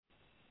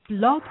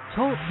Blog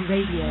Talk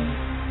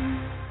Radio.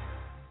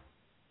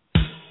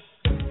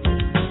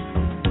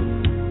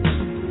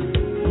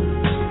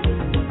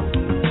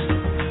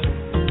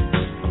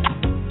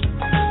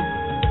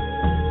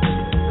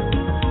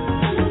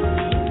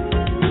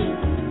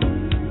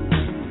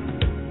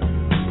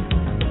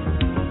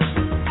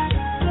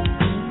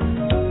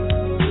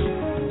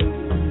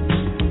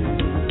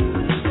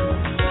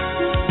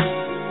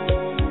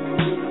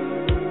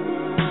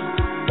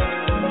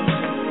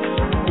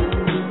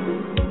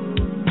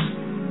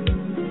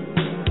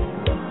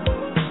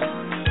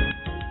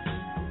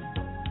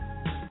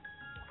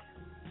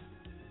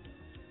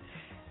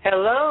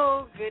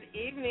 Hello, good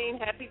evening.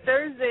 Happy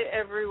Thursday,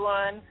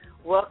 everyone.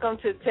 Welcome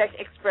to Tech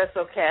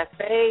Espresso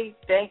Cafe.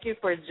 Thank you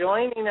for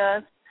joining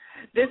us.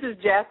 This is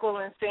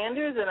Jacqueline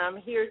Sanders, and I'm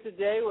here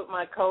today with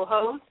my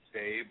co-host,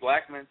 Dave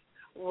Blackman.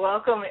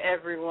 Welcome,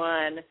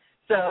 everyone.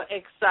 So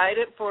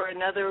excited for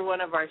another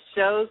one of our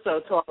shows. So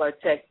to all our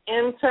tech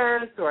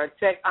interns, to our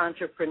tech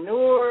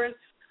entrepreneurs,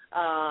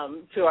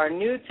 to our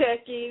new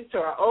techies, to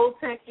our old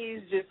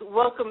techies, just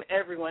welcome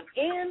everyone.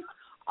 And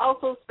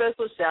also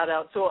special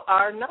shout-out to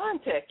our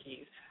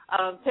non-techies.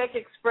 Tech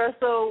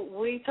Espresso,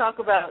 we talk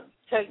about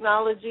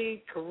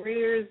technology,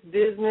 careers,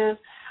 business,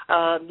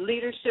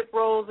 leadership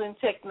roles in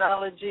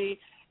technology,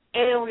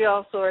 and we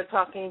also are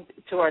talking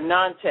to our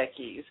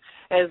non-techies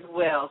as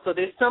well. So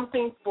there's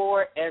something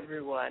for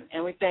everyone,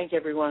 and we thank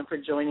everyone for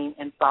joining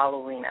and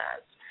following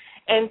us.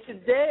 And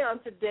today,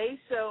 on today's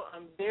show,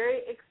 I'm very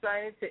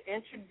excited to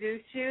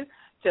introduce you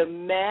to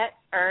Matt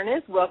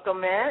Earnest.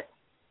 Welcome, Matt.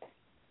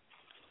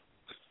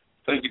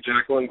 Thank you,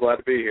 Jacqueline. Glad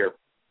to be here.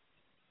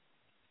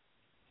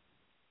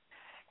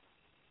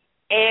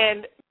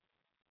 And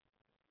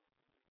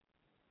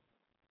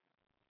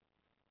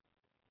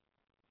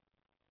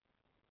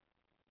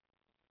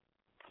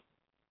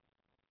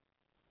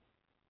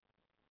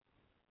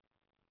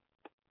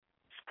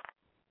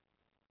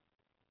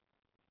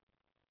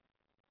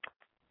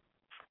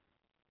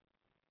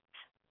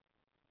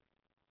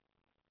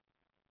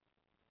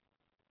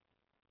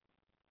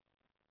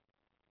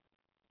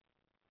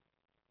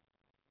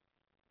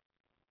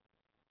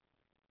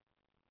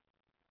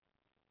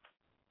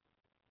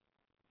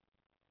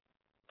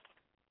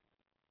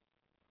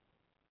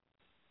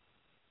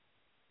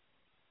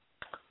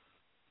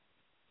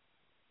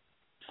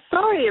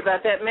sorry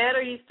about that, Matt.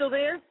 Are you still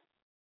there?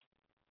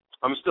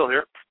 I'm still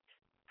here.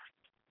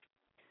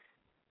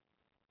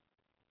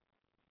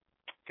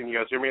 Can you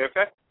guys hear me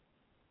okay?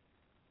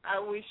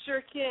 We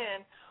sure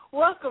can.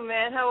 Welcome,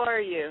 Matt. How are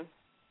you?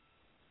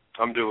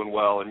 I'm doing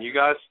well. And you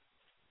guys?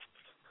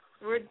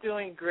 We're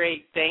doing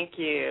great. Thank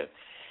you.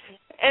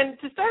 And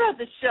to start out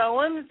the show,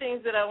 one of the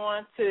things that I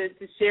want to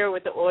share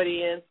with the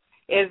audience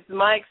is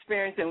my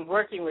experience in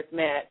working with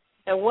Matt.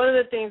 And one of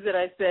the things that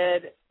I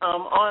said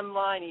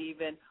online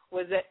even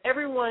was that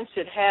everyone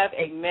should have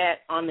a Matt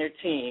on their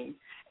team.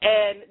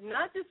 And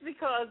not just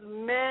because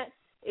Matt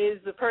is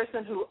the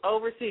person who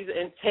oversees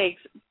and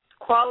takes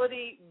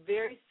quality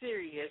very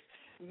serious.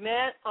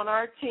 Matt on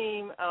our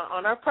team,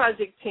 on our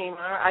project team,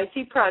 our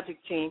IT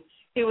project team,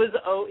 he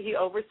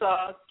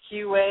oversaw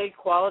QA,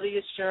 quality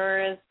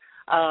assurance,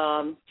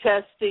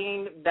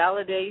 testing,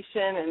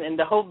 validation, and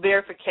the whole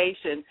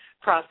verification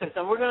process.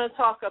 And we're going to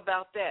talk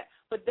about that.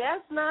 But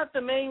that's not the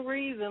main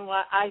reason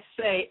why I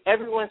say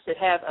everyone should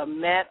have a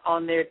Matt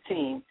on their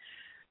team.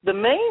 The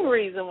main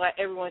reason why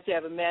everyone should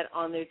have a Matt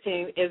on their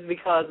team is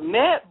because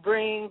Matt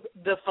brings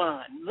the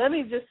fun. Let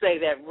me just say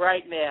that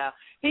right now.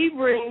 He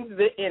brings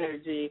the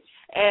energy,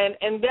 and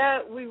that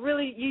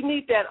you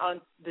need that on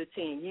the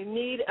team. You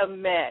need a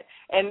Matt.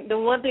 And the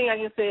one thing I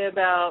can say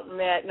about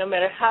Matt, no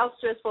matter how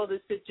stressful the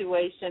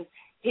situation,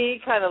 he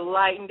kind of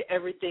lightened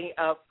everything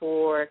up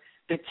for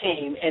the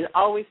team and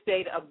always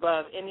stayed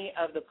above any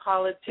of the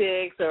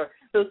politics or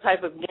those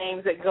type of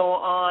games that go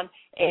on.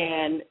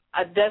 And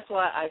that's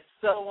why I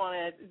so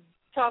want to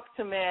talk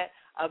to Matt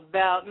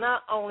about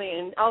not only,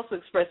 and also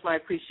express my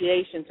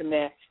appreciation to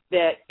Matt,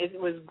 that it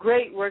was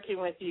great working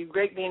with you,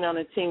 great being on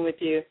the team with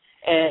you,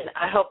 and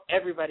I hope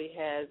everybody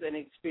has an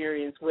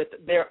experience with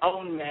their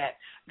own Matt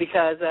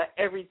because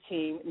every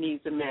team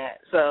needs a Matt.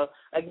 So,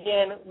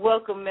 again,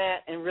 welcome,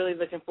 Matt, and really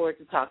looking forward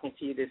to talking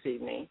to you this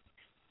evening.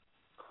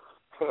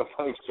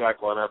 Thanks,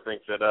 Jacqueline. I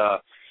think that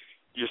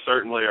you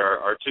certainly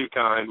are too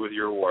kind with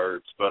your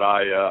words, but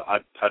I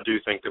do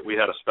think that we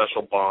had a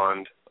special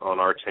bond on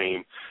our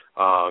team.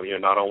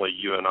 Not only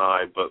you and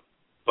I, but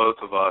both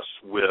of us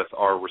with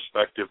our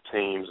respective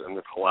teams and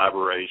the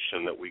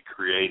collaboration that we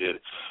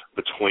created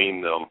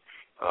between them.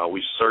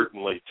 We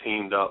certainly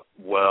teamed up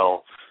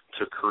well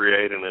to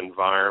create an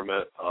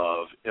environment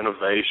of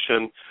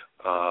innovation,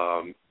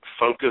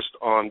 focused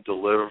on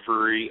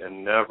delivery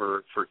and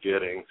never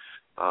forgetting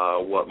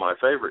what my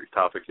favorite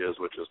topic is,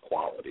 which is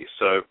quality.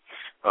 So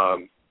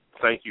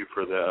thank you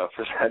for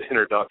that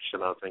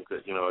introduction. I think that,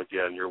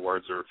 again, your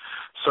words are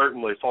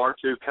certainly far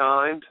too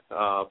kind,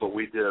 but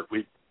we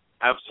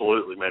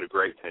absolutely made a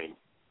great team.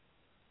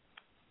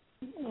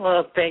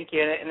 Well, thank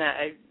you, and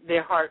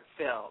they're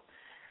heartfelt.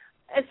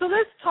 And so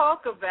let's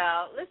talk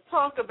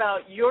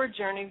about your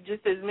journey,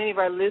 just as many of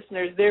our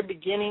listeners, they're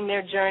beginning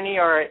their journey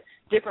or at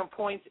different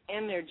points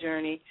in their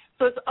journey.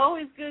 So it's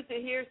always good to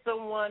hear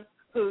someone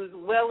who's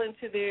well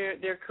into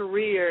their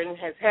career and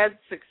has had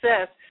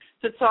success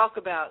to talk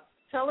about.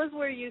 Tell us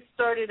where you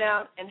started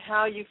out and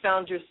how you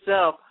found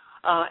yourself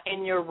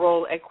in your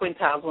role at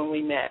Quintiles when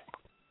we met.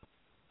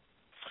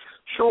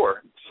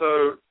 Sure.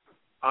 So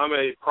I'm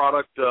a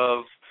product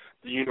of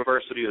the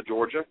University of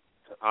Georgia.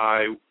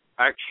 I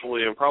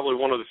actually am probably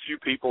one of the few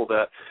people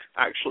that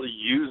actually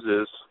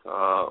uses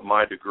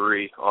my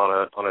degree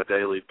on a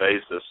daily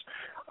basis.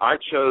 I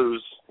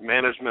chose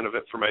Management of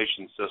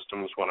Information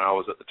Systems when I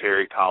was at the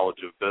Terry College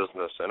of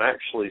Business and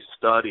actually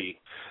study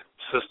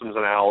systems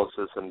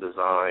analysis and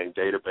design,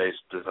 database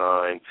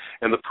design,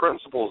 and the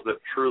principles that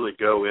truly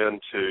go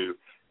into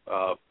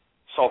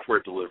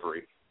software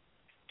delivery.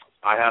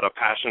 I had a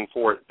passion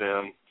for it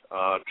then,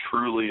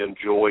 truly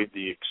enjoyed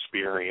the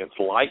experience,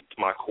 liked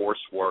my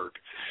coursework,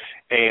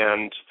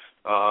 and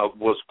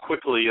was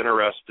quickly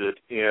interested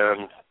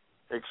in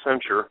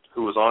Accenture,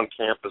 who was on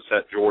campus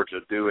at Georgia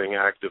doing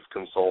active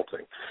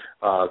consulting.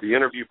 The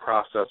interview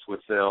process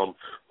with them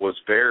was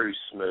very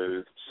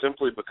smooth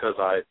simply because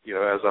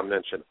as I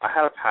mentioned, I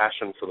had a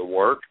passion for the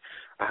work.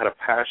 I had a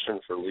passion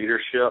for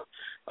leadership,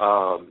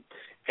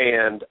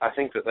 and I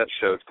think that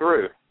showed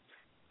through.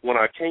 When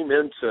I came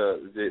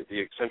into the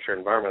Accenture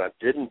environment,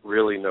 I didn't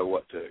really know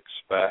what to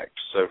expect.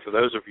 So for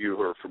those of you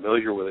who are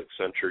familiar with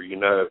Accenture, you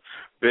know,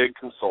 big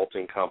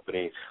consulting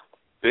company,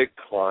 big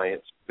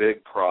clients,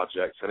 big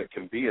projects, and it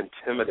can be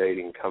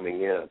intimidating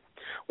coming in.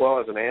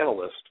 Well, as an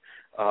analyst,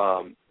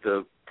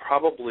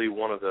 probably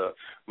one of the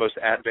most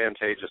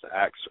advantageous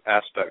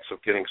aspects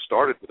of getting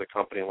started with a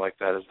company like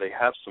that is they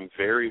have some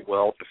very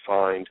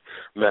well-defined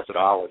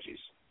methodologies.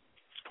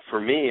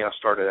 For me, I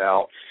started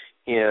out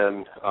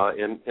in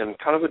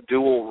kind of a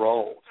dual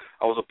role.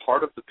 I was a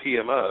part of the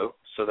PMO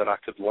so that I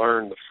could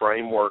learn the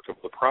framework of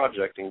the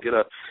project and get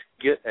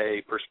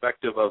a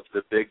perspective of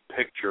the big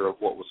picture of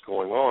what was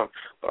going on,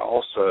 but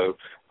also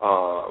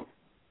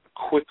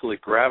quickly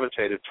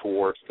gravitated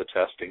towards the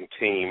testing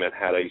team and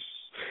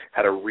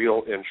had a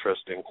real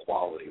interest in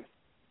quality.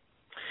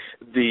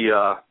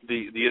 The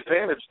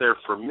advantage there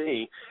for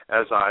me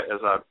as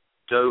I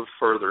dove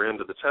further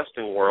into the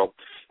testing world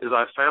is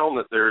I found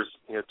that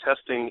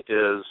testing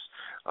is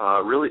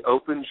really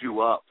opens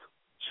you up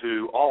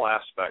to all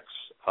aspects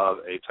of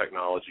a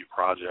technology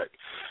project.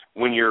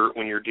 When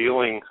you're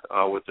dealing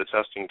with the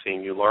testing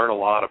team, you learn a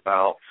lot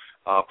about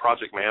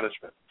project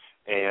management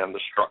and the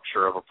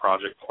structure of a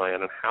project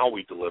plan and how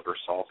we deliver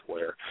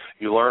software.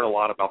 You learn a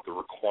lot about the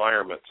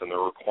requirements and the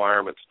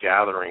requirements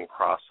gathering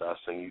process,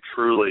 and you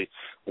truly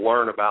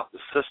learn about the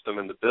system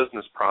and the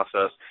business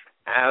process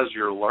as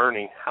you're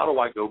learning, how do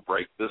I go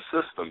break this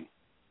system?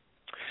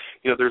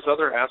 There's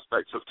other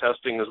aspects of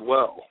testing as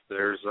well.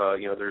 There's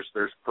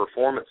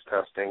performance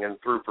testing, and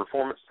through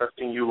performance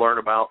testing, you learn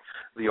about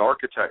the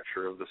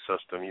architecture of the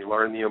system. You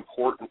learn the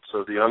importance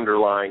of the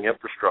underlying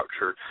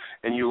infrastructure,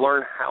 and you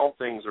learn how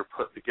things are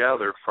put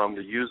together from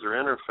the user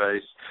interface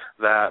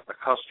that a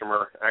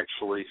customer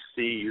actually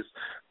sees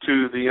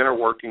to the inner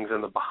workings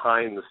and the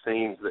behind the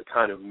scenes that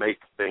kind of make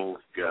things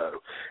go.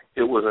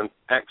 It was an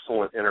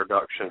excellent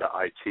introduction to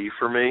IT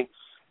for me.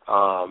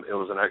 It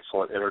was an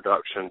excellent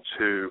introduction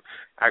to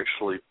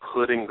actually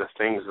putting the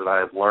things that I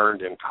had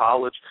learned in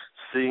college,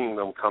 seeing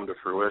them come to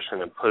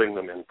fruition and putting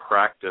them in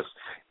practice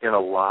in a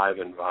live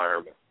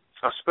environment.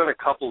 I spent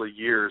a couple of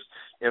years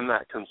in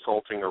that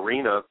consulting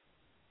arena,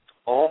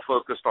 all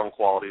focused on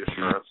quality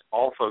assurance,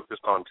 all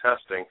focused on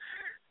testing,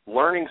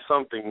 learning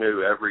something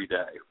new every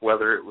day,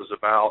 whether it was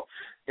about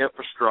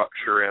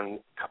infrastructure and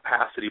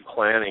capacity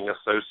planning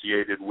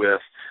associated with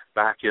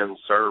back-end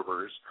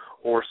servers,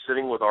 or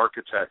sitting with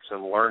architects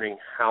and learning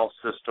how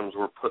systems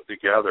were put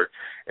together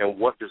and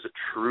what does it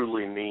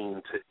truly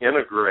mean to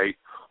integrate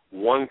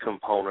one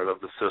component of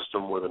the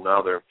system with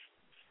another.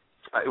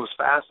 It was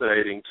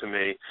fascinating to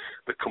me,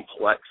 the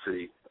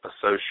complexity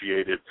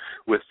associated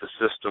with the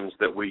systems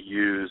that we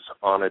use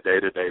on a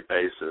day-to-day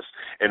basis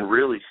and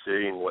really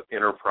seeing what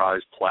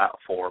enterprise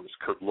platforms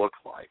could look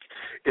like.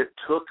 It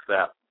took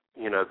that,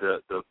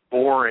 the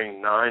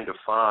boring 9 to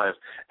 5,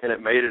 and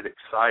it made it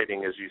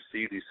exciting as you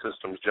see these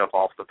systems jump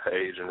off the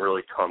page and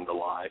really come to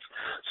life.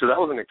 So that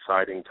was an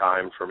exciting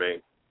time for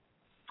me.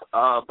 But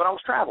I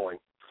was traveling.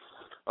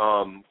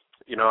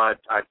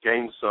 I'd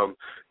gained some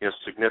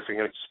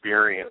significant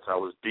experience. I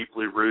was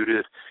deeply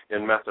rooted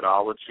in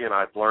methodology, and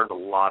I'd learned a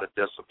lot of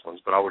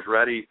disciplines, but I was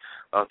ready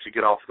to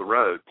get off the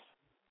road.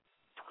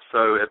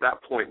 So at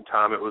that point in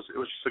time, it was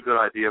just a good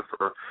idea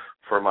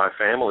for my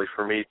family,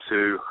 for me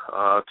to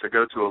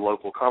go to a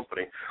local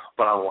company.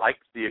 But I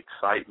liked the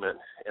excitement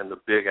and the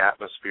big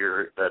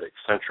atmosphere that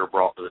Accenture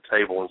brought to the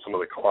table and some of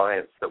the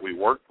clients that we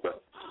worked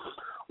with.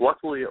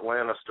 Luckily,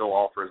 Atlanta still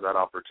offers that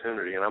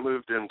opportunity, and I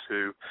moved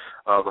into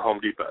the Home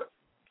Depot.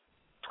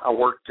 I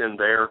worked in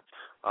their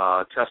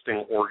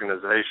testing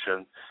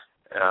organization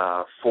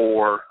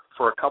for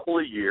a couple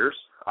of years.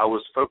 I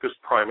was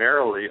focused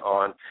primarily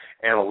on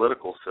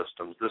analytical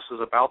systems. This is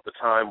about the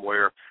time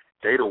where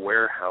data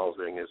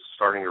warehousing is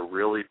starting to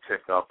really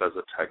pick up as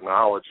a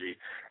technology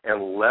and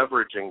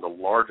leveraging the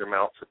large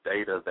amounts of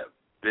data that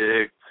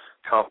big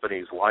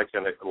companies like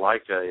a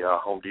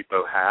Home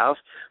Depot have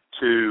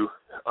to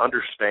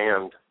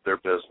understand their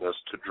business,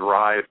 to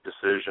drive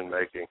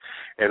decision-making,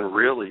 and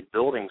really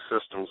building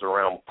systems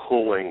around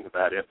pulling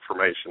that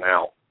information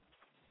out.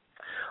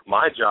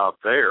 My job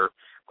there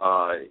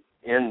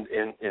in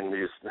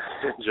these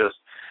just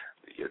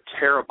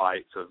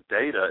terabytes of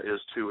data is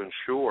to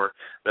ensure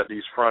that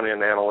these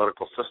front-end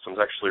analytical systems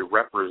actually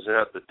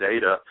represent the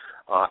data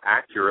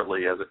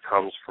accurately as it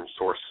comes from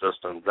source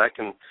systems. That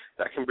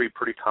can be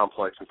pretty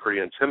complex and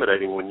pretty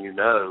intimidating when you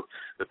know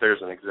that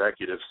there's an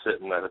executive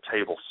sitting at a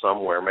table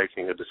somewhere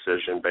making a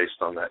decision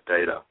based on that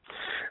data.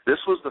 This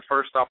was the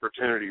first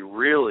opportunity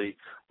really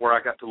where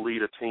I got to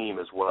lead a team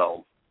as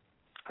well.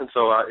 And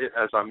so,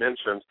 as I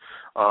mentioned,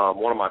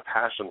 one of my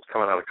passions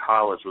coming out of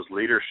college was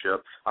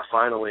leadership. I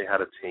finally had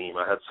a team.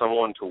 I had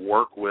someone to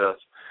work with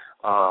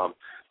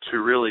to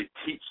really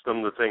teach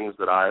them the things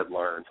that I had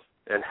learned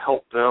and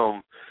help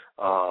them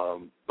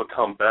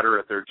become better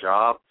at their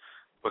job,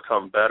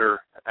 become better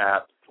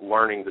at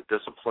learning the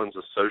disciplines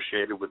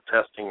associated with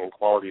testing and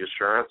quality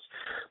assurance,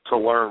 to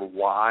learn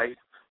why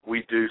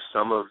we do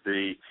some of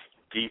the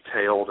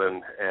detailed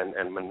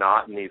and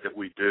monotony that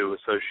we do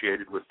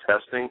associated with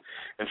testing,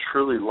 and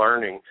truly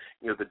learning,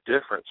 the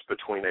difference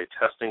between a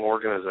testing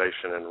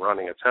organization and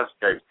running a test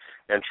case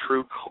and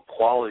true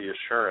quality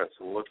assurance,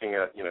 and looking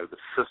at, the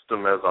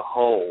system as a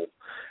whole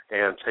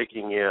and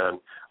taking in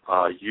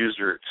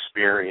user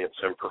experience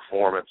and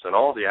performance and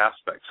all the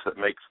aspects that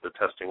makes the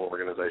testing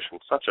organization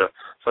such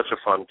a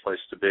fun place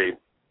to be.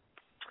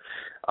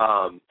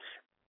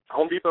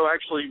 Home Depot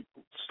actually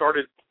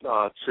started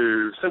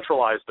to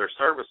centralize their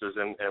services,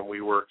 and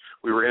we were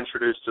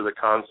introduced to the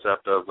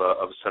concept of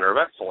a center of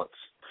excellence.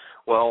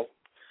 Well,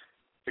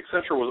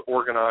 Accenture was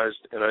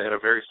organized in a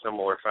very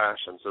similar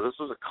fashion, so this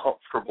was a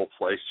comfortable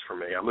place for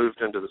me. I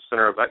moved into the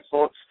center of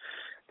excellence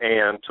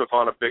and took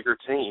on a bigger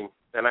team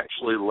and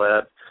actually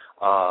led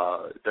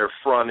their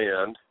front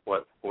end,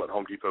 what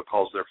Home Depot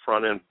calls their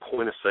front end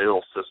point of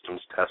sale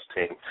systems test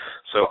team.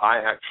 So I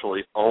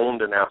actually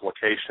owned an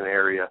application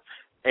area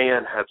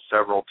and had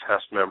several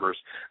test members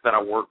that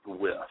I worked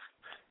with.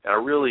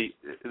 And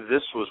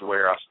this was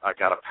where I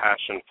got a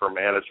passion for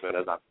management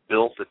as I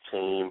built a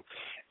team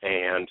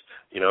and,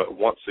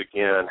 once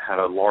again had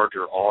a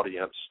larger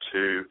audience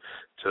to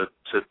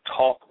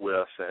talk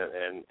with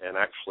and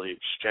actually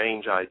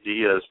exchange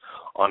ideas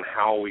on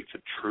how we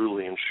could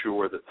truly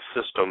ensure that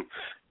the system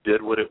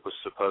did what it was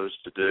supposed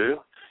to do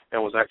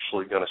and was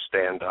actually going to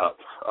stand up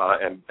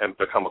and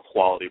become a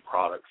quality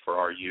product for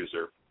our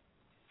user.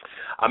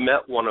 I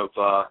met one of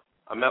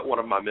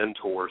my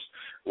mentors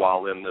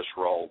while in this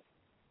role.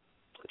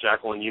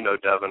 Jacqueline, you know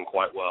Devin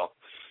quite well.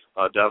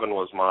 Devin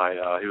was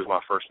he was my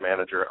first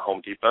manager at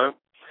Home Depot,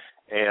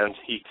 and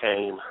he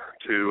came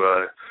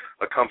to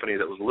a company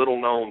that was little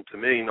known to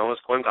me, known as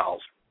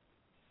Quintiles.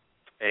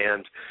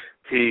 And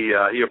he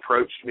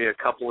approached me a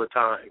couple of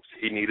times.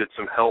 He needed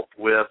some help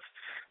with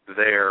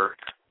their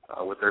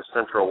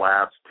central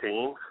labs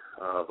team.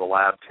 The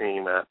lab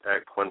team at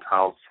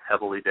Quintiles,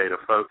 heavily data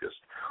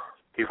focused.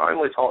 He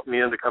finally talked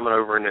me into coming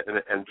over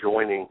and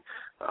joining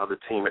the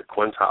team at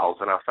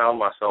Quintiles, and I found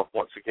myself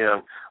once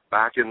again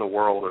back in the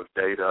world of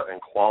data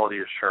and quality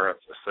assurance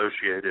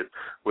associated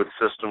with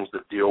systems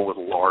that deal with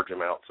large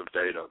amounts of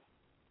data.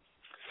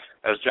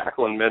 As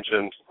Jacqueline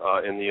mentioned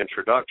in the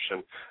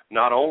introduction,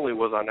 not only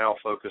was I now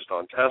focused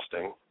on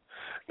testing,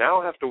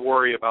 now I have to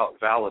worry about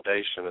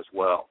validation as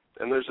well.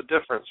 And there's a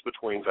difference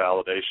between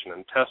validation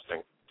and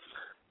testing.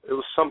 It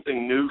was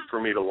something new for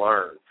me to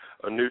learn,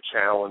 a new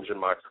challenge in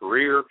my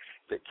career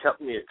that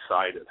kept me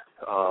excited.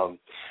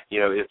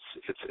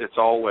 It's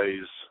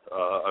always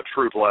a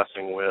true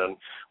blessing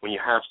when you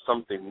have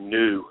something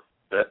new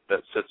that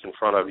sits in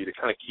front of you to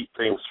kind of keep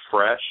things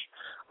fresh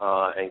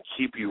and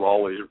keep you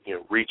always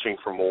reaching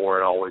for more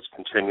and always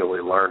continually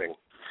learning.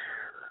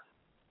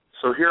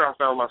 So here I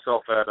found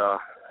myself at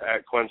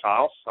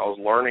Quintiles. I was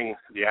learning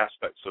the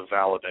aspects of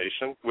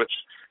validation, which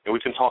we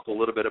can talk a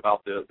little bit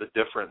about the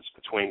difference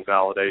between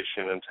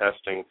validation and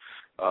testing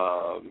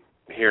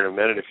here in a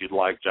minute if you'd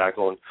like,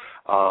 Jacqueline.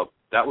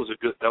 That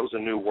was a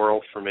new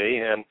world for me,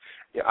 and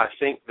I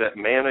think that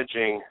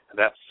managing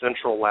that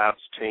central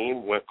labs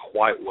team went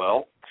quite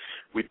well.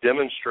 We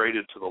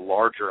demonstrated to the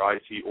larger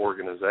IT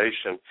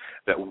organization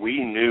that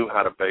we knew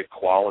how to bake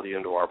quality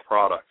into our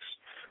products,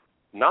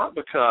 not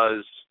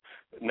because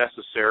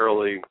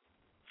necessarily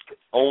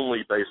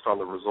only based on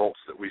the results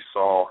that we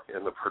saw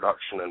in the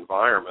production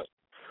environment,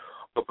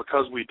 but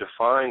because we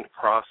defined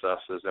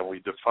processes and we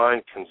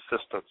defined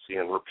consistency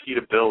and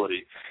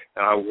repeatability.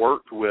 And I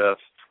worked with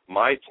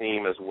my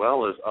team as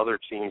well as other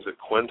teams at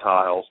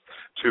Quintiles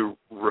to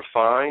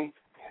refine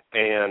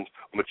and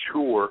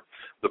mature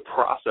the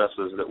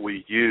processes that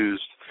we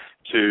used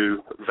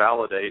to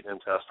validate and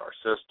test our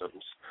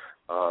systems.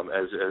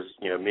 As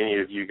you know, many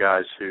of you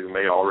guys who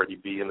may already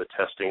be in the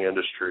testing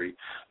industry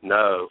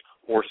know,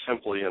 or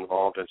simply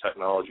involved in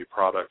technology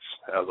products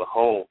as a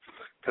whole,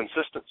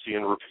 consistency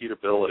and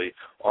repeatability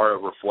are a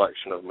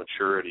reflection of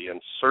maturity and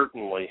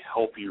certainly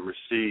help you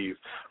receive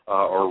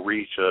or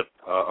reach a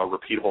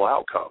repeatable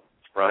outcome,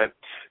 right?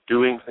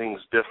 Doing things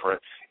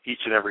different each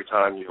and every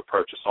time you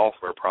approach a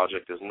software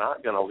project is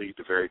not going to lead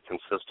to very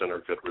consistent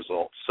or good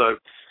results. So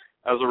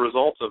as a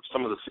result of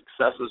some of the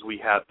successes we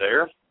had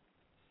there,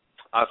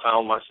 I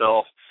found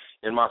myself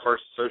in my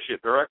first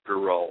associate director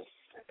role,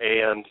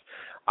 and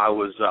I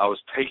was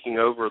taking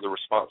over the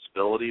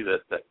responsibility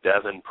that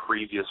Devin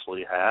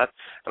previously had,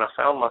 and I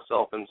found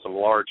myself in some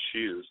large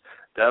shoes.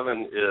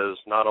 Devin is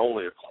not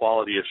only a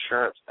quality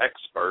assurance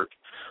expert,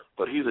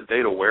 but he's a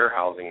data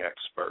warehousing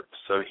expert,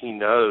 so he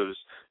knows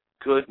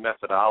good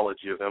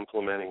methodology of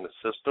implementing the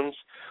systems.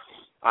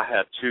 I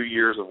had 2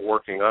 years of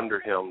working under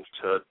him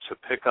to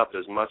pick up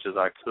as much as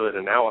I could,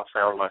 and now I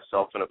found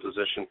myself in a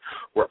position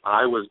where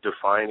I was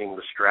defining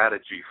the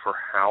strategy for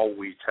how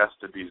we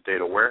tested these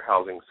data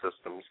warehousing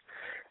systems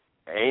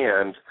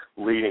and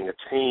leading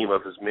a team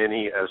of as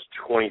many as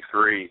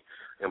 23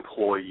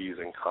 employees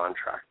and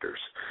contractors.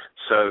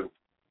 So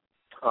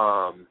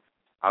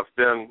I've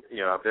been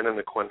in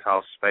the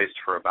Quintiles space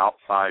for about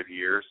 5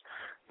 years,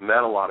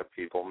 met a lot of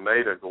people,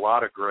 made a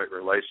lot of great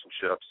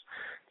relationships.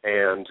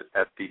 And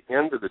at the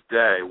end of the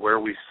day, where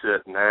we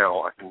sit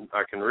now,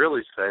 I can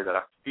really say that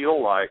I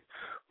feel like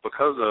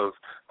because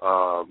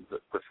of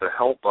with the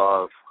help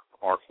of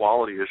our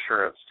quality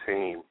assurance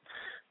team,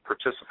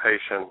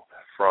 participation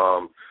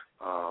from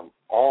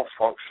all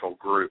functional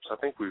groups, I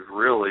think we've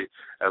really,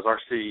 as our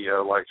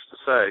CEO likes to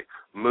say,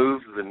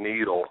 moved the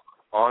needle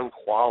on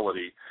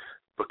quality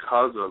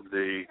because of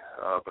the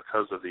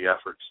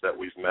efforts that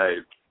we've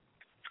made.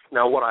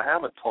 Now, what I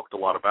haven't talked a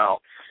lot about,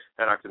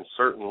 and I can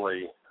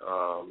certainly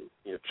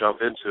jump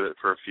into it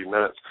for a few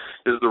minutes,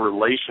 is the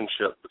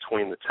relationship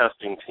between the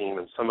testing team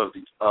and some of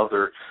the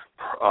other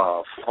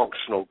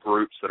functional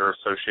groups that are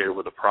associated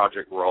with the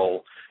project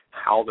role,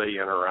 how they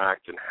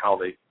interact, and how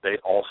they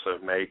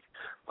also make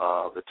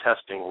the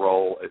testing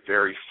role a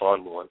very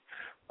fun one.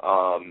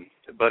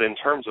 But in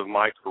terms of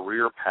my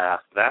career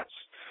path,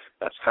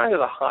 that's kind of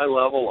the high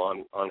level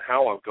on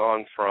how I've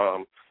gone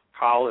from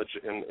college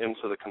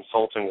into the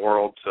consulting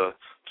world to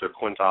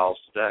Quintiles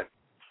today.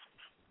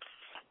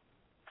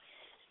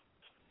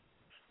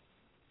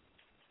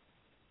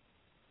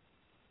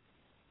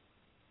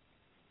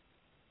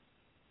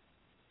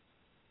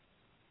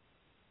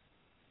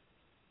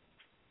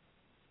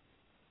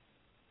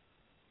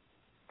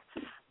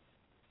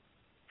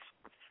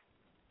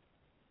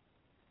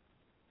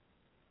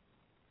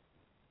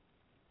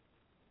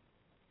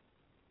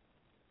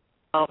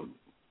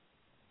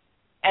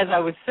 As I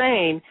was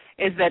saying,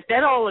 is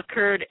that all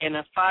occurred in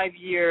a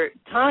 5-year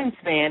time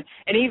span,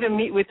 and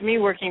even with me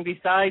working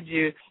beside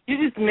you,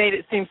 you just made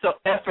it seem so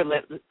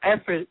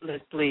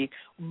effortlessly.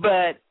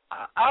 But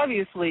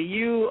obviously,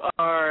 you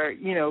are,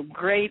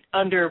 great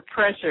under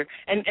pressure,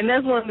 and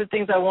that's one of the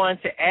things I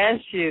wanted to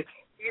ask you.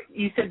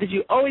 You said that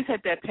you always had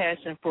that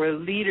passion for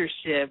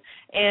leadership,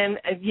 and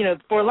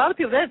for a lot of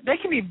people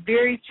that can be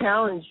very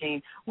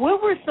challenging.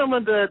 What were some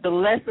of the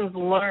lessons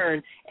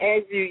learned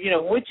as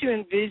what you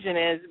envision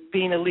as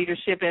being a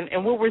leadership,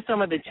 and what were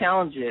some of the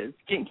challenges?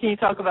 Can you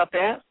talk about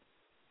that?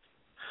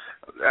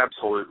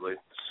 Absolutely.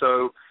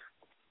 So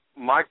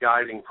my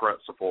guiding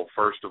principle,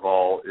 first of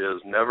all, is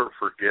never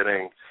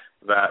forgetting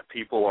that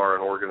people are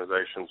an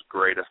organization's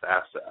greatest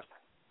asset.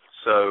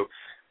 So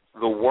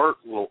the work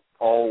will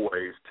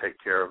always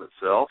take care of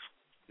itself.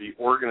 The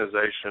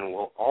organization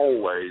will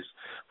always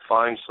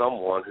find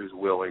someone who's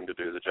willing to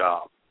do the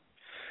job.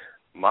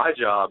 My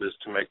job is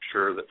to make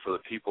sure that for the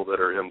people that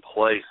are in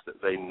place,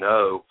 that they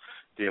know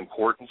the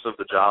importance of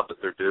the job that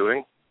they're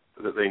doing,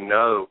 that they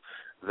know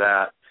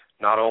that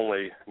not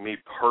only me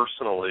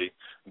personally,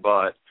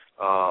 but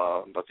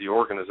the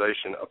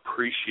organization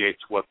appreciates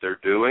what they're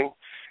doing,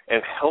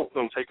 and help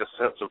them take a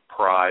sense of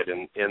pride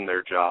in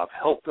their job,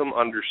 help them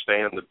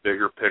understand the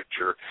bigger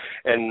picture,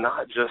 and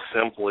not just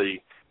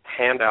simply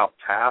hand out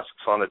tasks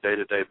on a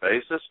day-to-day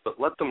basis, but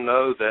let them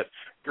know that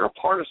you're a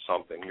part of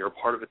something, you're a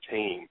part of a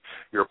team,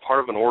 you're a part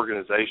of an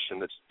organization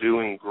that's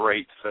doing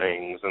great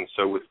things. And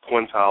so with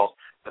Quintiles,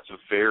 that's a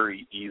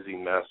very easy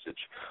message.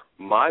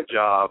 My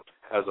job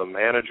as a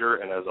manager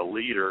and as a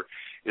leader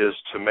is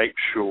to make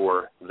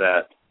sure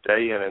that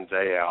day in and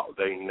day out,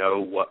 they know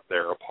what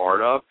they're a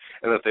part of,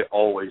 and that they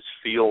always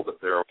feel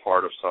that they're a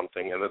part of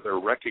something, and that they're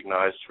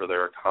recognized for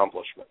their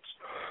accomplishments.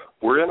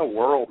 We're in a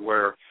world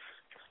where,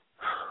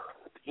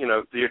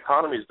 the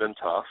economy's been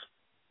tough,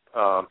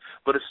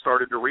 but it's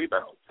started to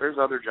rebound. There's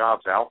other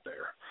jobs out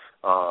there.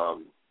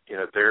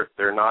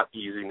 They're not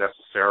easy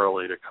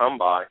necessarily to come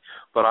by,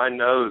 but I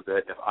know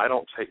that if I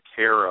don't take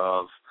care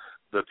of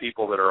the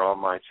people that are on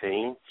my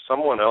team,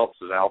 someone else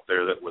is out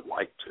there that would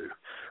like to.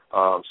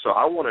 So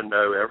I want to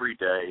know every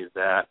day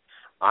that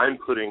I'm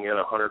putting in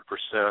 100%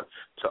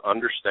 to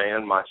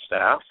understand my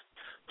staff,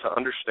 to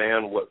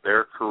understand what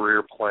their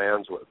career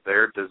plans, what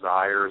their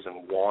desires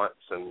and wants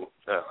and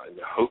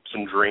hopes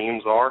and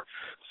dreams are,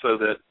 so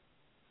that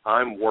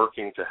I'm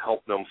working to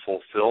help them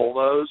fulfill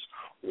those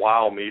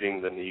while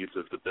meeting the needs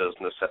of the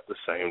business at the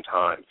same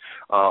time.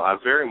 I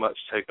very much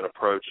take an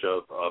approach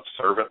of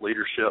servant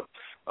leadership.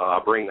 I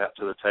bring that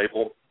to the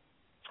table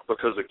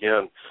because,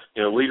 again,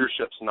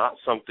 leadership's not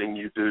something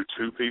you do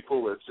to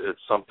people. It's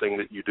something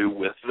that you do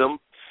with them.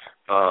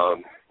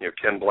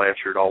 Ken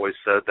Blanchard always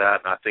said that,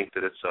 and I think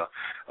that it's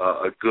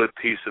a good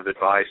piece of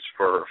advice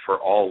for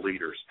all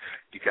leaders.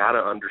 You got to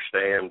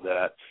understand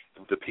that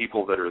the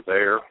people that are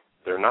there,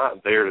 they're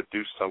not there to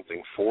do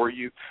something for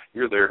you.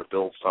 You're there to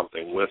build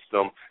something with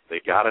them. They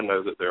got to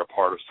know that they're a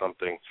part of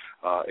something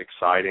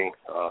exciting,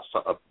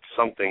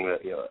 something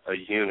that, a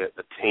unit,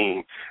 a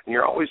team, and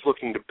you're always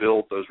looking to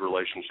build those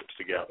relationships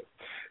together.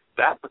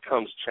 That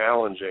becomes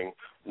challenging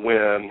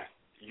when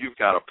you've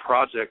got a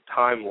project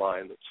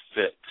timeline that's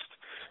fixed.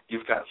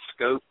 You've got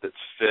scope that's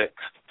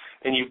fixed,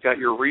 and you've got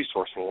your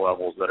resourcing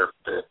levels that are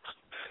fixed.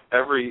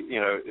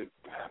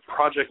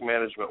 Project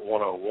Management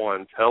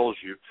 101 tells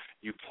you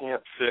you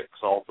can't fix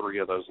all three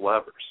of those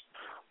levers.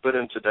 But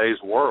in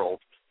today's world,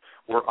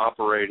 we're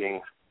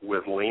operating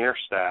with leaner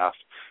staff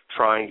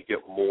trying to get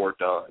more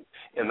done.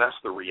 And that's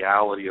the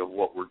reality of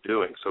what we're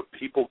doing. So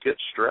people get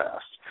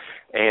stressed.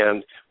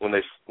 And when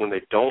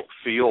they don't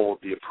feel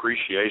the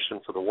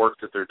appreciation for the work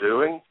that they're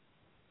doing,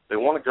 they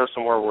want to go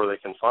somewhere where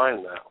they can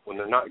find that. When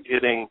they're not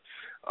getting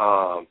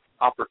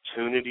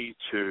opportunity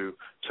to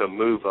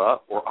move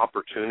up or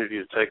opportunity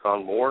to take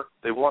on more,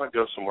 they want to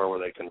go somewhere where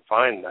they can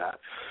find that.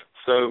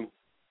 So,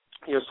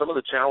 some of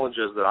the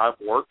challenges that I've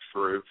worked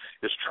through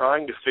is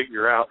trying to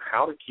figure out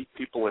how to keep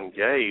people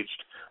engaged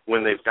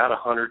when they've got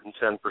 110%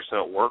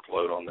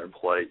 workload on their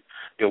plate.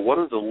 What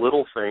are the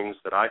little things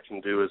that I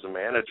can do as a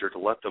manager to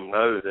let them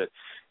know that,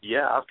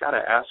 yeah, I've got to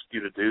ask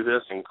you to do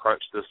this and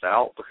crunch this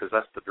out because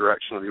that's the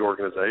direction of the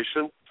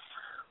organization.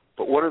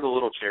 But what are the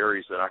little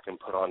cherries that I can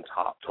put on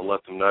top to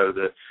let them know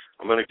that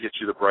I'm going to get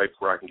you the break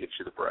where I can get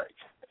you the break?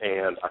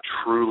 And I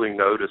truly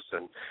notice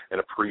and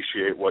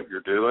appreciate what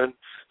you're doing.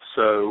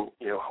 So,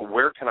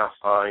 where can I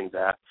find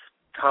that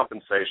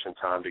compensation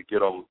time to get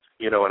them,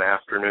 an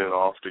afternoon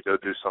off to go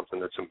do something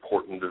that's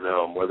important to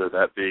them, whether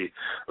that be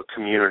a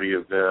community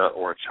event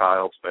or a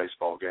child's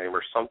baseball game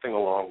or something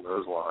along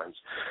those lines?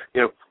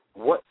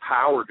 What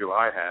power do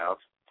I have,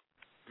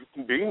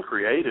 being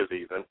creative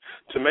even,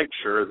 to make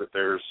sure that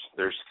there's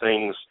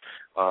things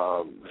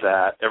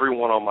that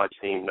everyone on my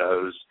team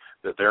knows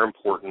that they're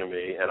important to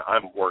me, and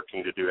I'm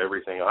working to do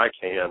everything I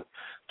can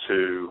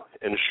to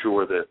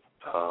ensure that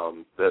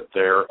that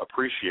they're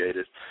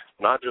appreciated,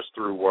 not just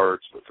through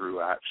words but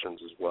through actions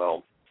as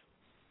well.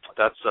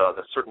 That's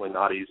certainly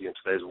not easy in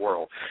today's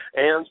world.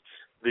 And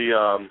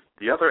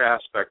the other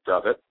aspect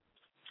of it,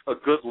 a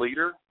good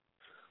leader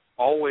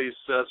always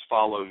says,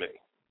 "Follow me,"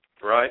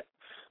 right?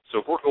 So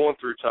if we're going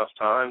through tough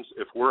times,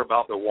 if we're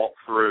about to walk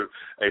through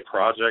a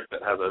project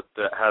that has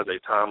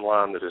a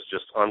timeline that is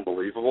just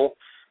unbelievable,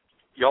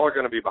 y'all are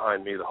going to be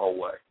behind me the whole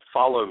way.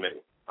 Follow me.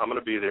 I'm going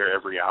to be there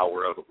every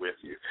hour of it with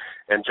you.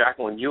 And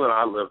Jacqueline, you and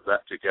I lived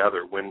that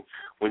together. When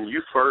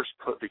you first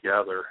put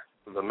together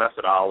the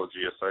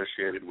methodology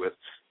associated with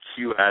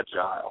Q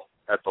Agile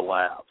at the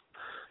lab,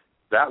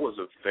 that was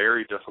a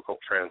very difficult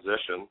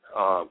transition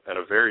and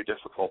a very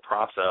difficult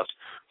process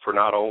for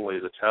not only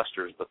the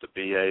testers but the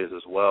BAs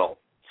as well.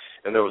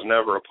 And there was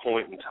never a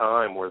point in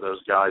time where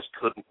those guys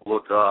couldn't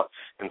look up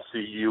and see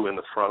you in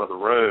the front of the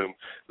room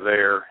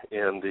there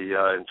in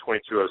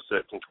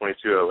 2206 and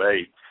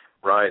 2208,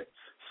 right?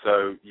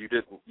 So you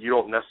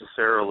don't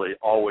necessarily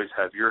always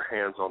have your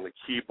hands on the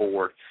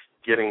keyboard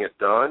getting it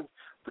done,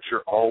 but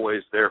you're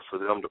always there for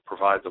them to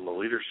provide them the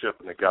leadership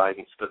and the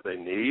guidance that they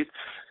need,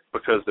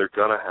 because they're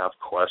going to have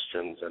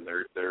questions and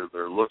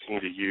they're looking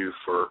to you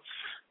for,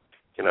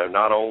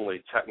 not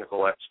only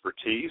technical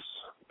expertise,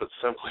 but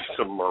simply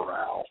some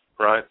morale,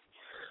 right?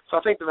 So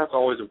I think that's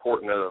always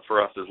important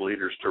for us as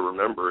leaders to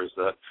remember, is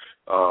that,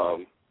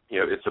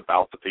 it's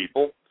about the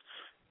people,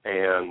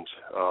 and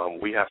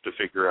we have to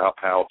figure out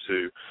how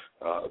to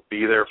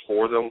be there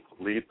for them,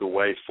 lead the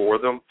way for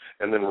them,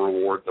 and then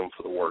reward them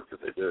for the work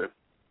that they do.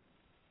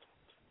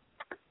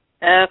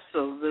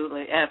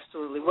 Absolutely,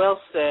 absolutely. Well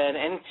said,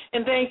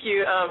 and thank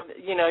you.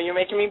 You're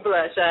making me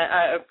blush.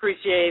 I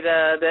appreciate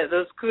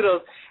those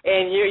kudos.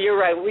 And you're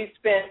right. We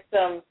spent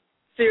some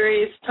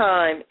serious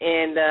time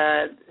in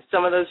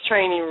some of those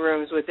training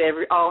rooms with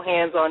all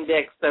hands on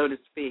deck, so to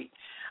speak.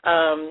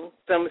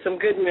 Some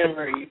good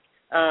memories,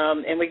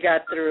 and we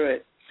got through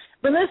it.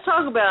 But let's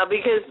talk about,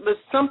 because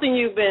something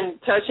you've been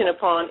touching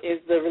upon is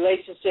the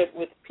relationship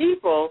with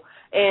people.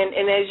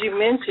 And as you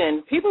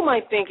mentioned, people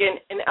might think,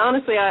 and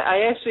honestly,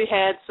 I actually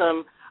had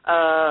some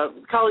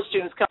college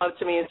students come up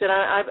to me and said,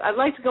 I'd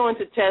like to go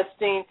into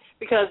testing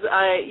because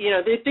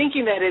they're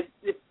thinking that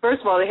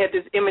first of all, they had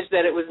this image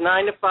that it was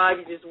 9 to 5,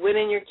 you just went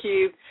in your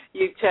cube,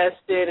 you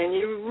tested, and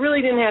you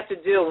really didn't have to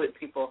deal with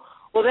people.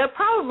 Well, that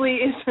probably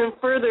isn't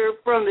further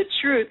from the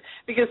truth,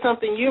 because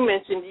something you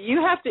mentioned,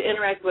 you have to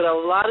interact with a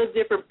lot of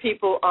different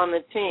people on the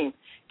team.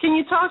 Can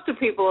you talk to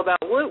people about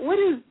what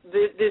is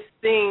this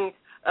thing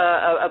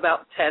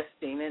about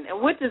testing,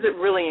 and what does it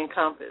really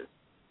encompass?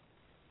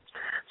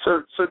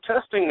 So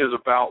testing is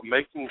about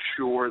making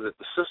sure that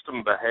the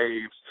system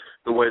behaves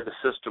the way the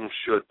system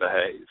should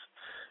behave.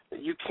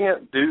 You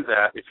can't do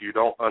that if you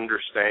don't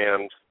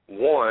understand,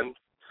 one,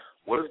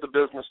 what is the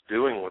business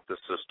doing with the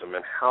system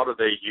and how do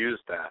they use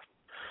that?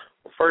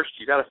 Well, first,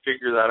 you got to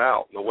figure that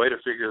out. And the way to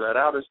figure that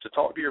out is to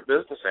talk to your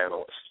business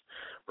analyst,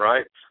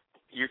 right?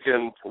 You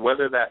can,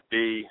 whether that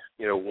be,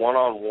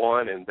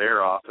 one-on-one in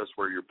their office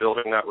where you're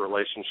building that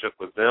relationship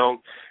with them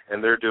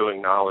and they're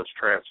doing knowledge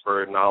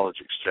transfer and knowledge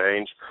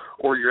exchange,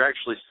 or you're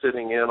actually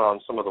sitting in on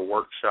some of the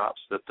workshops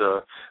that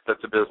the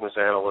business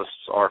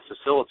analysts are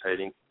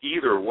facilitating.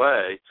 Either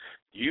way,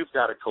 you've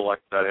got to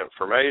collect that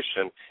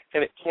information,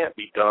 and it can't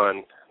be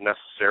done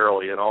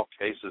necessarily in all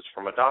cases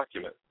from a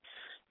document.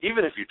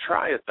 Even if you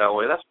try it that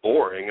way, that's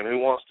boring, and who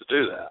wants to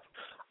do that?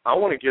 I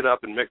want to get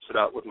up and mix it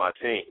up with my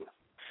team.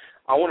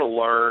 I want to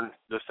learn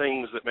the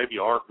things that maybe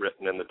aren't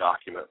written in the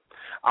document.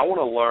 I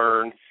want to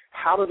learn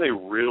how do they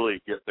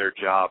really get their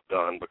job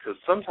done, because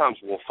sometimes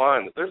we'll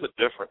find that there's a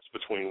difference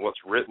between what's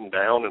written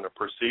down in a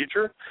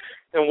procedure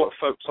and what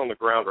folks on the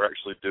ground are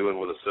actually doing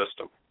with a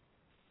system.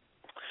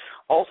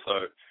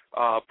 Also,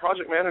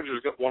 project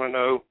managers want to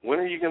know, when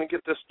are you going to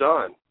get this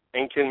done,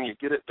 and can you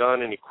get it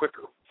done any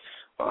quicker?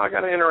 Well, I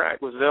got to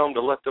interact with them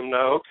to let them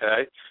know,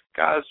 okay,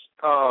 guys,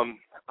 I'm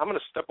going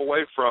to step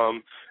away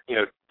from,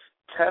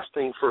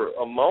 testing for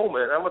a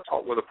moment. I'm going to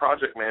talk with a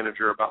project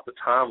manager about the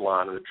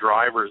timeline and the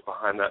drivers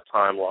behind that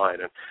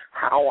timeline and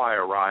how I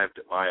arrived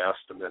at my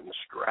estimate and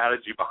the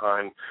strategy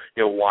behind,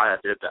 why I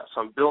did that. So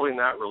I'm building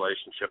that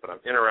relationship and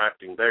I'm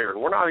interacting there. And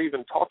we're not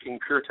even talking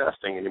pure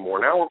testing anymore.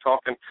 Now we're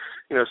talking,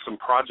 some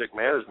project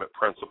management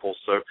principles.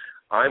 So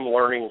I'm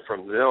learning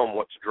from them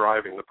what's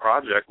driving the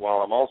project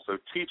while I'm also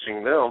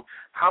teaching them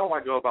how do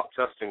I go about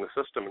testing the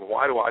system and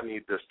why do I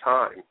need this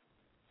time.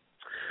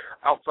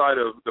 Outside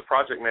of the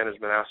project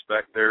management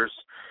aspect,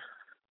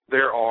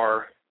 there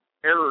are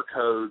error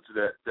codes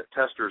that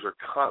testers are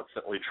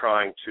constantly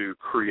trying to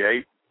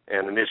create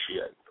and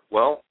initiate.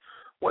 Well,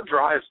 what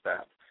drives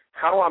that?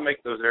 How do I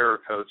make those error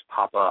codes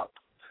pop up?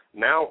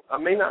 Now, I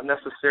may not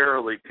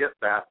necessarily get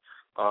that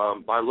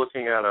by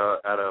looking at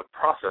a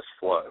process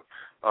flow.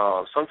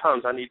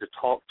 Sometimes I need to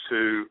talk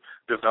to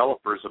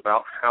developers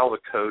about how the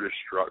code is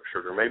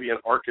structured, or maybe an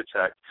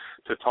architect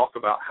to talk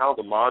about how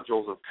the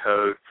modules of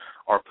code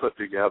are put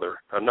together.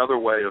 Another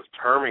way of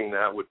terming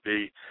that would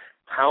be,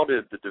 how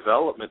did the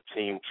development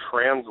team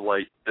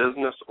translate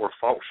business or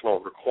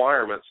functional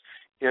requirements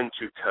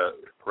into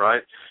code,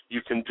 right? You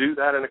can do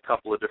that in a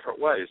couple of different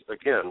ways.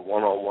 Again,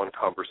 one-on-one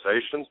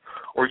conversations,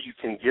 or you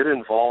can get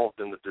involved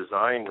in the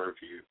design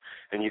review,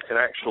 and you can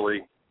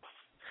actually,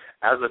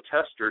 as a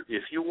tester,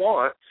 if you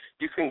want,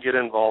 you can get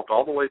involved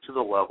all the way to the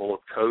level of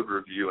code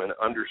review and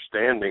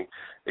understanding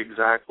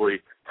exactly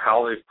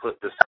how they've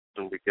put this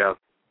system together.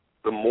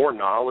 The more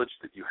knowledge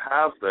that you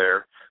have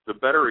there, the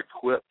better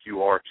equipped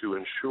you are to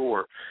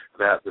ensure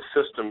that the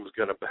system is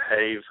going to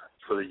behave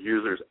for the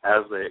users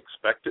as they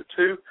expect it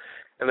to,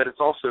 and that it's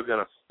also going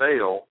to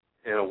fail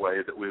in a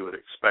way that we would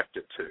expect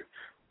it to.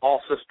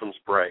 All systems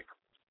break.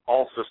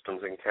 All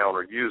systems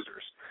encounter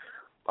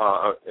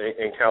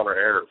encounter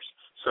errors.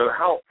 So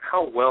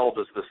how well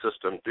does the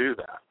system do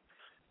that?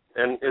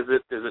 And is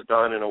it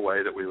done in a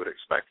way that we would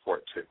expect for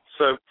it to?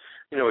 So,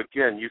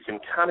 again, you can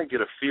kind of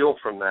get a feel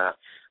from that,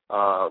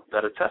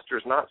 that a tester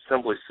is not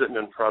simply sitting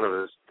in front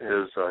of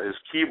his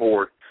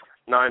keyboard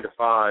 9 to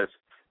 5,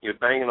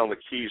 banging on the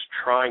keys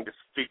trying to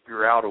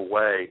figure out a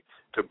way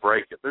to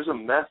break it. There's a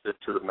method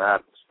to the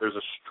madness. There's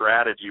a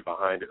strategy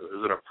behind it.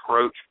 There's an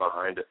approach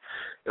behind it.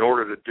 In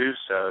order to do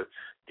so,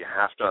 you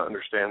have to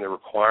understand the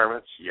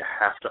requirements. You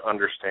have to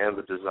understand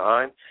the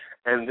design.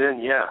 And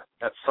then,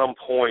 at some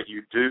point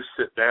you do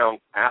sit down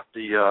at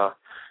your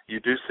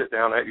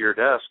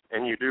desk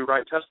and you do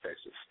write test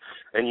cases.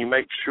 And you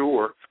make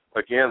sure,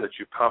 again, that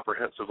you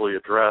comprehensively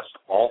address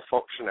all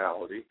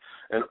functionality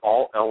and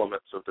all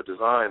elements of the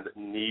design that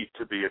need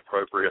to be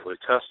appropriately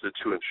tested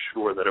to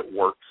ensure that it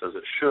works as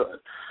it should.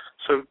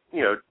 So,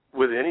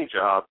 with any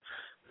job,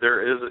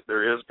 there is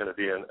going to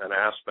be an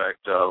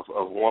aspect of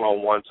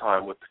one-on-one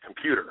time with the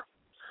computer.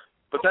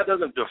 But that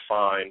doesn't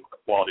define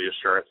quality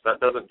assurance. That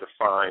doesn't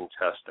define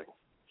testing.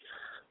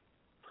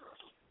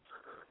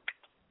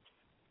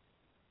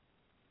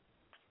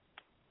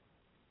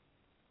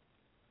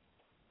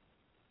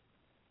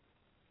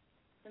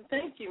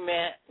 Thank you,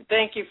 Matt.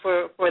 Thank you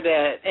for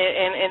that.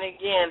 And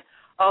again,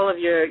 all of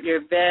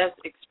your vast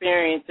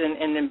experience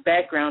and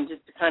background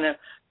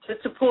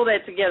just to pull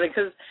that together,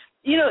 because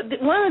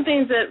one of the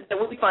things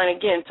that we find,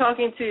 again,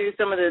 talking to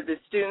some of the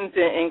students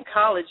in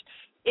college,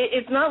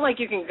 it's not like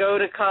you can go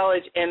to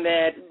college and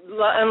that,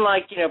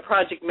 unlike,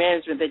 project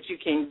management, that you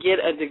can get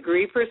a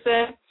degree per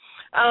se.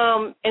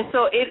 And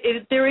so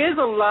there is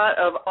a lot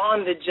of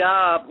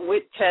on-the-job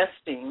with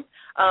testing.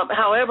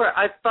 However,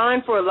 I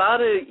find for a lot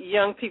of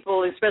young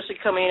people, especially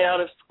coming out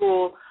of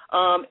school,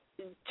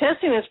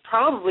 testing is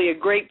probably a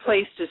great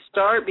place to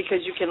start because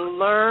you can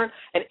learn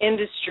an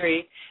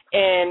industry.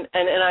 And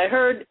I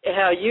heard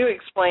how you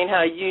explained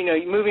how,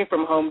 you're moving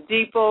from Home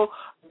Depot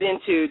then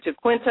to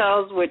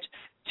Quintiles, which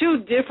two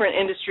different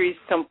industries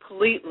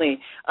completely.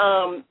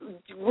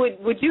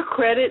 Would you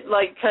credit,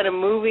 like, kind of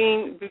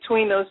moving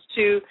between those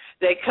two,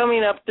 that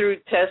coming up through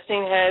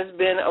testing has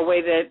been a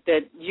way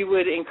that you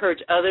would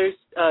encourage others,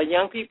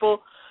 young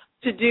people,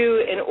 to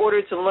do in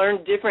order to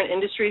learn different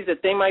industries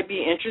that they might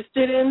be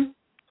interested in?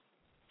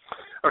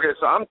 Okay,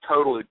 so I'm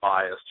totally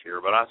biased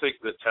here, but I think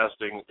that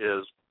testing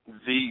is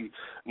the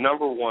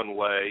number one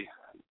way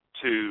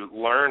to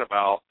learn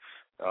about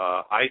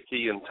IT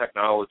and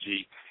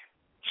technology,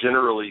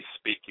 generally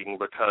speaking,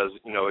 because,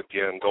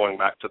 again, going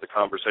back to the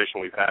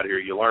conversation we've had here,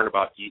 you learn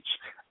about each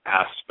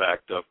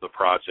aspect of the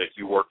project.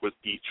 You work with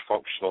each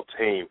functional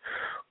team.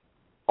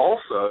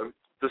 Also,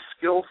 the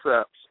skill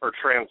sets are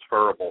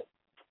transferable.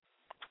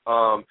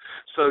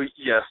 So,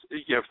 yes,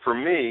 for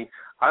me,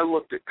 I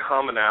looked at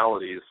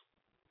commonalities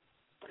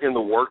in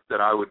the work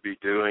that I would be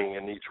doing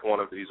in each one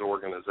of these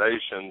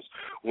organizations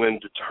when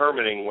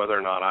determining whether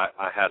or not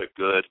I had a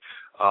good,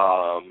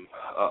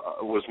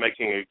 was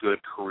making a good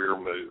career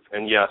move.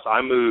 And yes,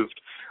 I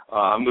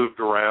moved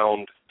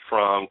around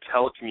from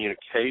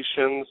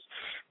telecommunications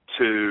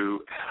to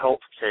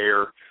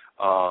healthcare,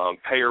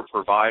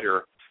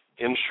 payer-provider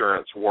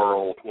insurance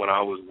world when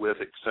I was with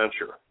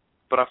Accenture.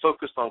 But I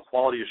focused on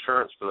quality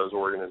assurance for those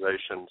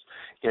organizations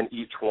in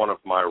each one of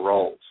my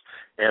roles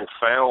and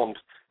found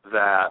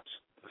that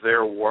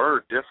there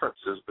were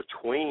differences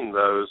between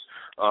those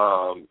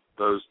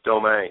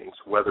domains,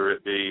 whether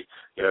it be,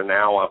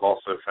 now I've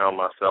also found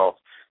myself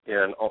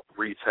in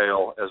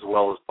retail as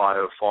well as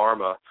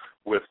biopharma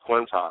with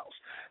Quintiles.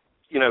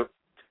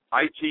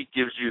 IT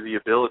gives you the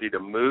ability to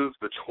move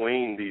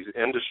between these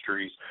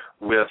industries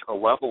with a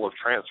level of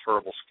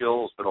transferable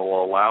skills that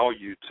will allow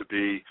you to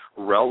be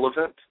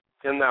relevant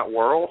in that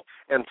world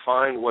and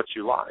find what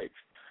you like.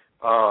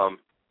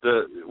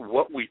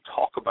 What we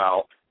talk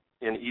about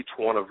in each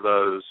one of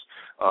those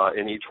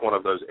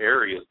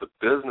areas, the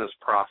business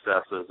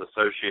processes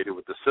associated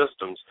with the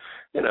systems,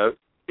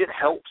 it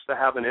helps to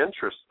have an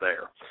interest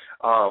there.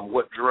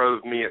 What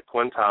drove me at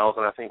Quintiles,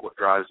 and I think what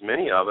drives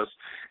many of us,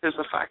 is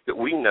the fact that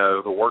we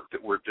know the work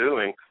that we're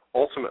doing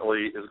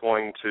ultimately is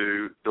going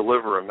to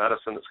deliver a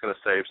medicine that's going to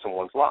save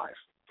someone's life.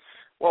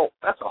 Well,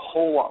 that's a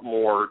whole lot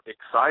more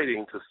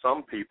exciting to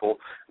some people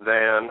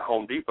than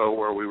Home Depot,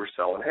 where we were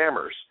selling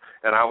hammers.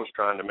 And I was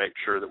trying to make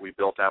sure that we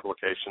built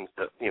applications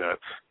that,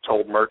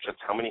 told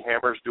merchants how many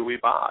hammers do we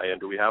buy and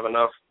do we have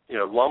enough,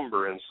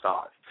 lumber in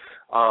stock.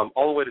 All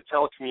the way to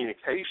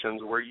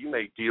telecommunications, where you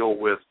may deal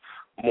with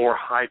more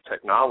high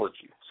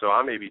technology. So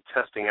I may be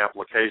testing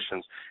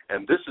applications,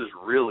 and this is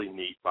really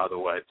neat, by the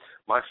way.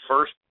 My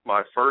first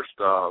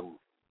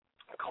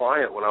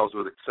client when I was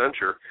with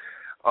Accenture,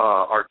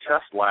 our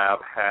test lab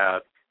had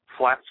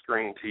flat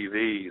screen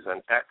TVs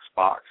and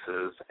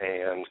Xboxes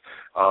and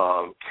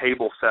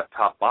cable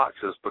set-top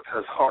boxes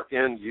because our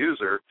end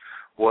user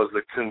was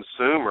the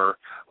consumer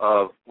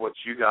of what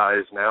you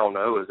guys now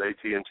know as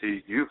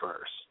AT&T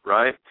UVerse,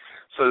 right?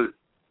 So,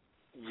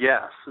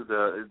 yes,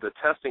 the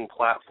testing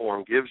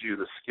platform gives you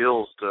the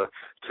skills to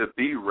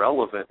be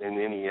relevant in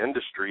any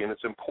industry, and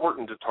it's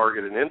important to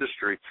target an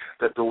industry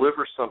that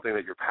delivers something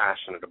that you're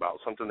passionate about,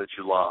 something that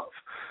you love,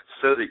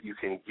 so that you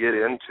can get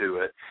into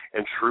it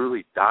and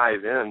truly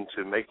dive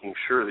into making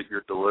sure that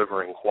you're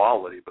delivering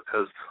quality,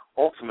 because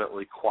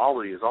ultimately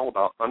quality is all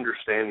about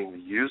understanding the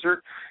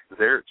user,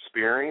 their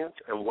experience,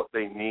 and what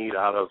they need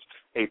out of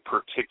a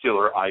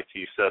particular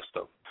IT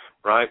system,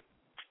 right?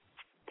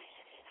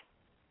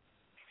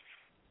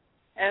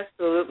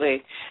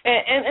 Absolutely.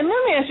 And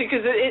let me ask you,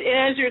 because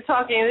as you're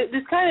talking,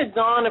 this kind of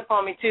dawned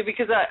upon me, too,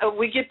 because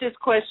we get this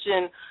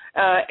question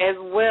as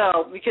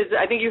well, because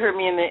I think you heard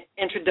me in the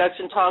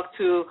introduction talk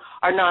to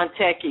our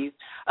non-techies.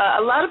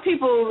 A lot of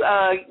people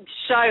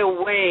shy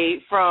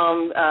away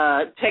from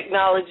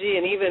technology,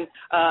 and even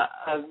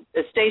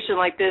a station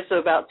like this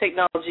about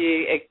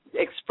technology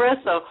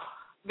espresso,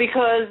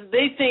 because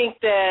they think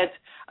that,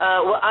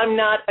 I'm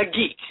not a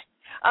geek.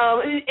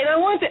 And I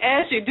wanted to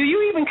ask you, do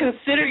you even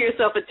consider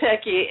yourself a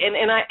techie?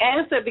 And I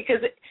ask that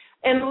because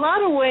in a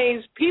lot of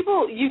ways,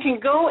 you can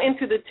go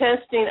into the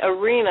testing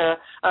arena,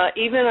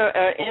 even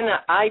in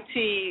an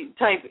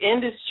IT-type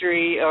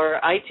industry or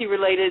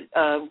IT-related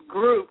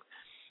group,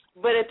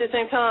 but at the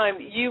same time,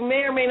 you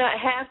may or may not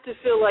have to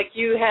feel like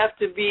you have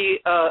to be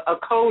a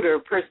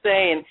coder per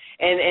se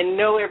and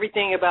know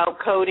everything about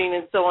coding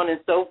and so on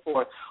and so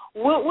forth.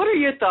 What are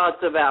your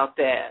thoughts about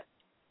that?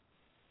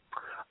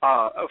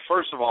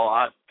 First of all,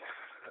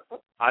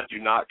 I do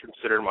not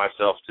consider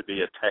myself to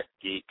be a tech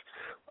geek.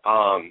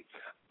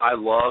 I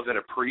love and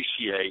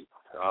appreciate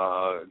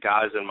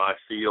guys in my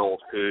field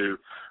who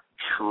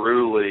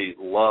truly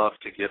love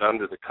to get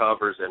under the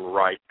covers and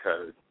write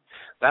code.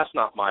 That's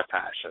not my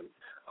passion.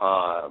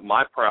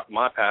 My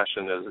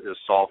passion is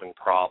solving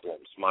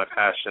problems. My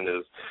passion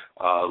is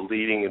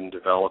leading and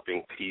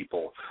developing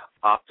people,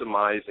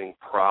 optimizing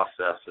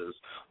processes,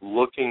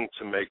 looking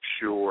to make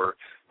sure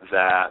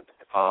that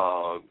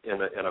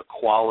in a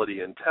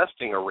quality and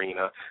testing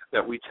arena,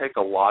 that we take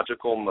a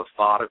logical,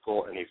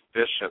 methodical, and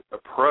efficient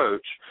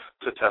approach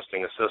to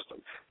testing a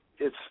system.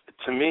 It's,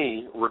 to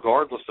me,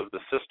 regardless of the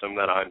system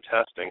that I'm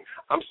testing,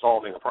 I'm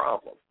solving a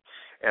problem.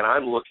 And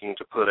I'm looking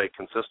to put a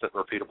consistent,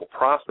 repeatable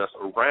process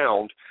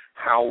around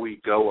how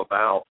we go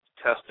about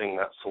testing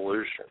that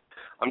solution.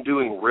 I'm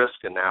doing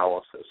risk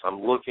analysis.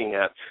 I'm looking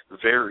at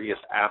various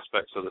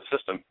aspects of the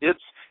system.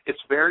 It's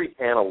very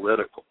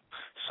analytical.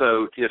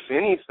 So if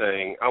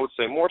anything, I would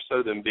say more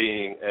so than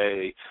being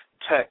a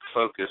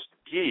tech-focused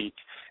geek,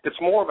 it's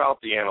more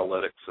about the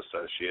analytics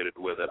associated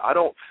with it. I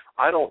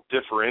don't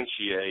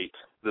differentiate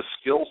the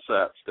skill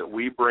sets that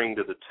we bring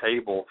to the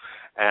table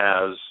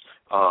as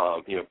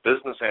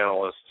business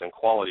analysts and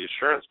quality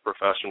assurance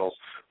professionals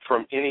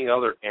from any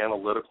other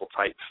analytical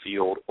type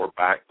field or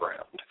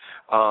background.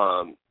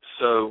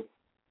 So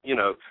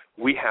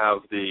we have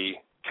the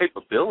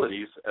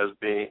capabilities as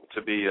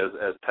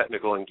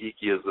technical and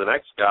geeky as the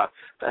next guy.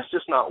 That's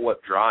just not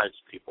what drives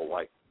people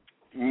like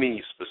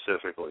me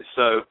specifically.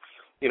 So,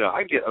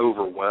 I get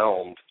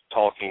overwhelmed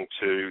talking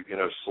to,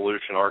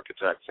 solution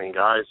architects and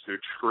guys who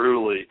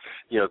truly,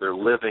 they're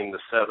living the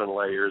 7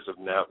 layers of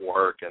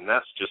network, and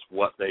that's just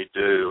what they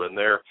do, and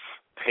they're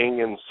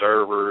pinging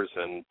servers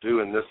and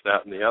doing this,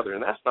 that, and the other,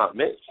 and that's not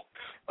me.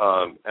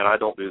 And I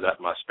don't do that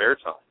in my spare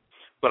time.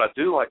 But I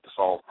do like to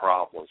solve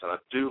problems, and I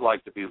do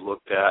like to be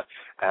looked at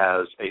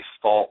as a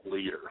thought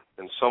leader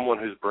and someone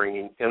who's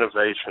bringing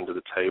innovation to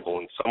the table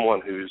and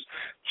someone who's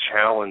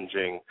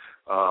challenging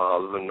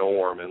the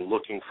norm and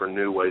looking for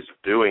new ways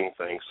of doing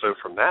things. So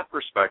from that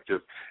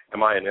perspective,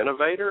 am I an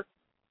innovator?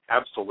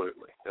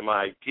 Absolutely. Am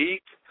I a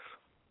geek?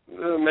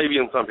 Maybe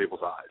in some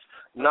people's eyes,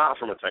 not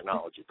from a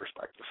technology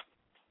perspective.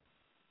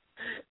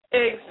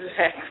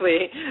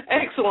 Exactly.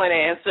 Excellent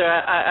answer.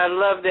 I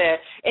love that.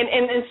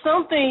 And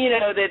something,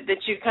 that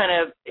you kind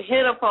of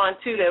hit upon,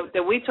 too,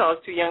 that we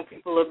talk to young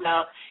people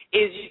about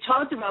is you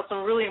talked about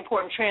some really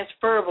important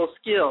transferable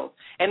skills.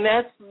 And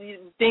that's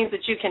things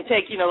that you can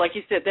take, like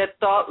you said, that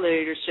thought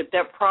leadership,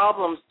 that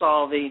problem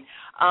solving,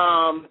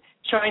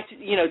 trying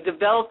to,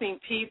 developing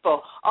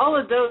people, all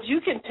of those, you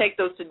can take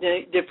those to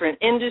different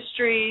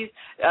industries,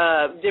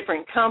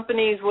 different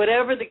companies,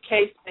 whatever the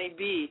case may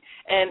be.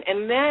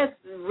 And that's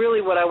really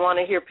what I want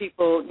to hear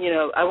people,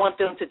 I want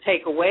them to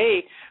take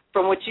away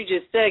from what you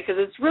just said, because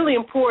it's really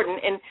important.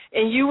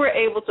 And you were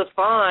able to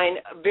find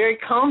very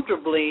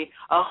comfortably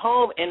a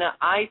home in an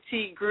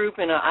IT group,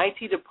 in an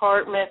IT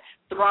department,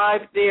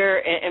 thrive there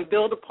and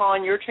build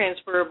upon your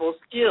transferable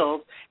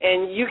skills,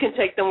 and you can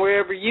take them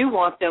wherever you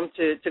want them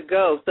to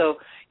go. So,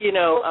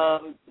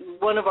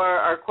 one of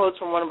our quotes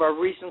from one of our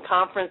recent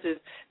conferences,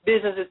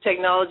 business is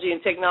technology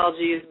and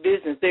technology is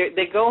business.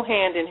 They go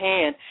hand in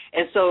hand,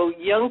 and so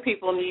young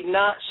people need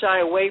not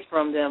shy away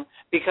from them,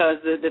 because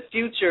the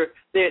future,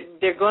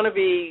 they're going to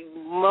be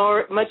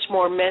much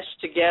more meshed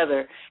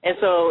together. And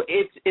so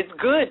it's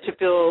good to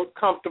feel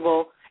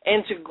comfortable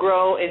and to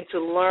grow and to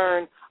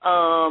learn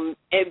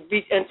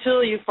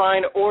until you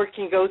find or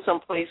can go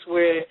someplace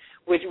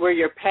where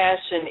your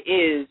passion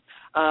is.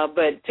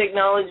 But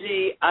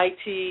technology,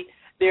 IT,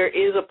 there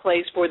is a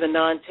place for the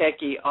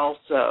non-techie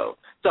also.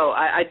 So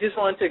I just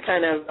want to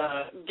kind of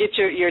get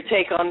your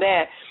take on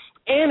that.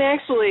 And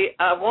actually,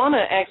 I want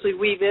to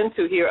weave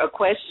into here a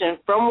question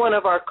from one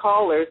of our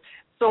callers,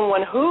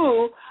 someone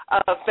who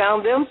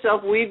found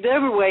themselves weaved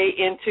their way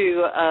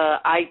into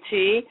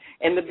IT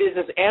and the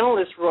business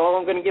analyst role.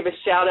 I'm going to give a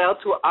shout-out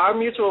to our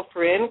mutual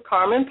friend,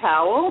 Carmen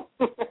Powell.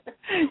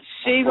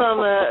 She's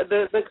on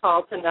the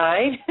call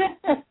tonight.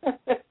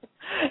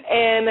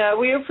 And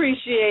we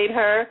appreciate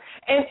her.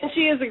 And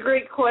she has a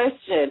great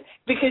question,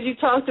 because you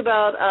talked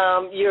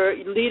about your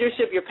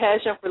leadership, your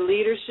passion for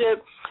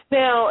leadership.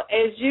 Now,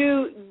 as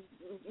in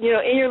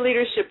your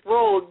leadership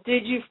role,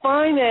 did you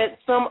find that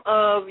some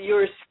of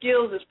your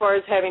skills as far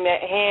as having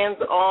that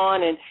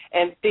hands-on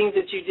and things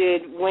that you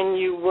did when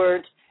you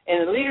weren't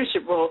in a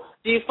leadership role,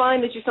 do you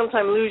find that you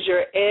sometimes lose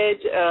your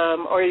edge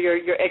or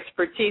your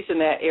expertise in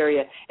that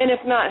area? And if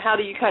not, how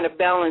do you kind of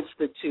balance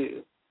the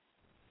two?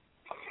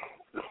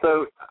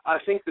 So I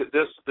think that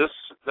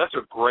that's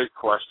a great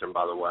question,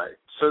 by the way.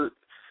 So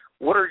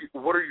what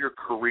are your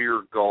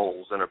career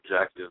goals and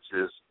objectives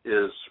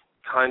is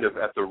kind of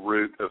at the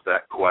root of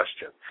that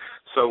question.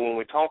 So when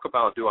we talk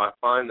about, do I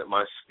find that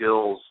my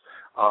skills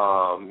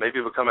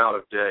maybe become out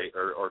of date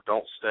or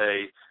don't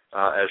stay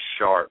as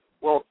sharp?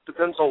 Well, it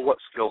depends on what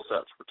skill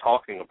sets we're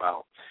talking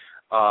about.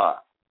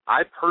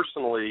 I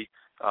personally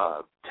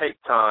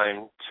take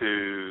time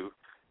to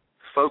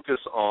focus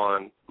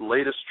on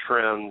latest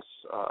trends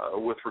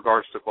with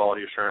regards to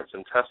quality assurance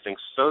and testing,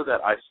 so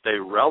that I stay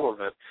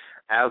relevant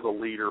as a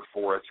leader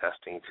for a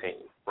testing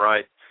team,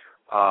 right?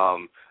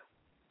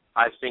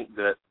 I think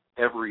that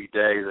every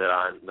day that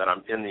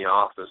I'm in the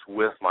office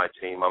with my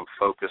team, I'm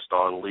focused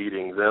on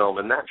leading them,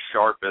 and that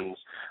sharpens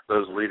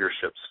those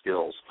leadership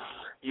skills.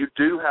 You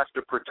do have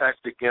to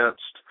protect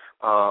against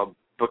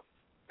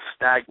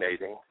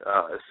stagnating,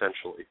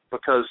 essentially,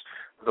 because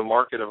the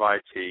market of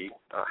IT,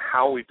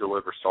 how we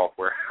deliver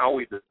software, how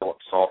we develop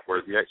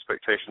software, the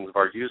expectations of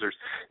our users,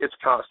 it's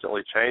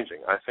constantly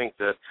changing. I think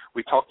that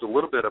we talked a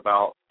little bit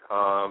about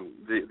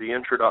the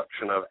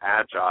introduction of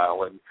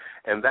Agile,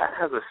 and that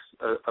has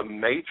a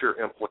major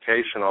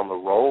implication on the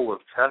role of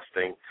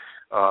testing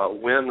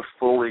when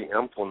fully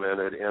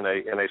implemented in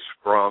a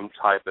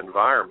Scrum-type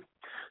environment.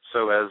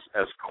 So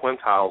as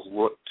Quintiles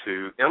look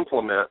to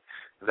implement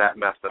that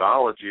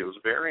methodology, it was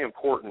very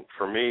important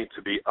for me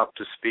to be up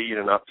to speed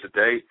and up to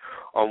date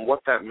on what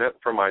that meant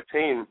for my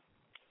team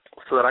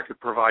so that I could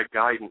provide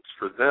guidance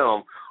for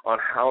them on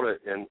how to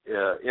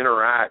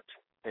interact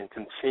and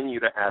continue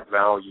to add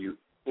value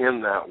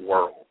in that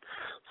world.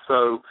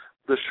 So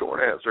the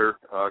short answer,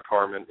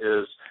 Carmen,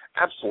 is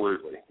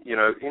absolutely.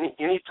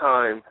 Any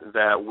time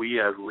that we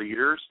as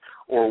leaders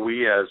or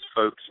we as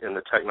folks in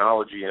the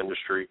technology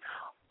industry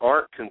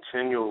aren't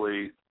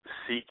continually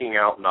seeking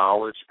out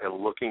knowledge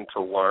and looking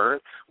to learn,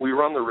 we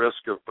run the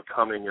risk of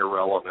becoming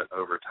irrelevant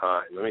over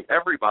time. I mean,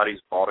 everybody's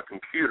bought a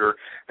computer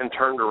and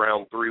turned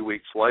around 3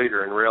 weeks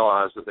later and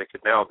realized that they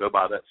could now go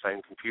buy that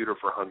same computer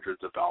for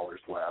hundreds of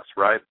dollars less,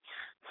 right?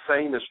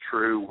 Same is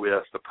true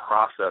with the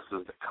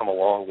processes that come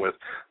along with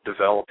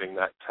developing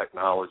that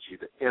technology,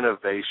 the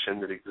innovation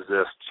that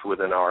exists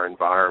within our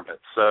environment.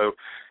 So,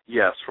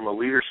 yes, from a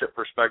leadership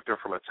perspective,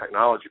 from a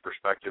technology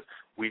perspective,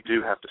 we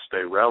do have to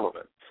stay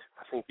relevant.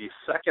 I think the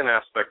second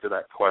aspect of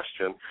that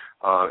question,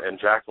 and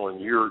Jacqueline,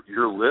 you're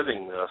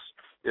living this,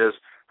 is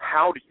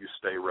how do you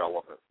stay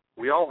relevant?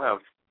 We all have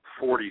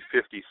 40,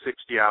 50,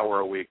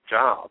 60-hour-a-week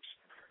jobs.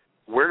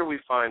 Where do we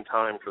find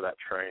time for that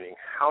training?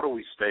 How do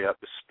we stay up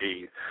to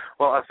speed?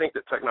 Well, I think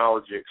that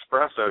Technology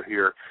Expresso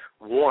here,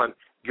 one,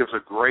 gives a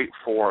great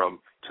forum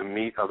to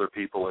meet other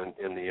people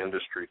in the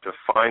industry, to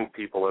find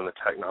people in the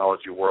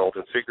technology world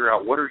and figure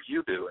out, what are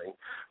you doing?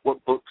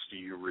 What books do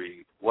you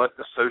read? What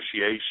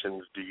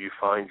associations do you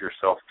find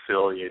yourself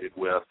affiliated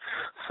with?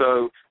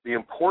 So the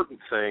important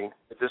thing,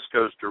 this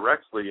goes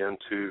directly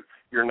into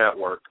your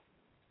network,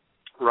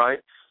 right?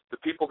 The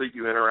people that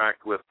you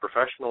interact with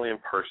professionally and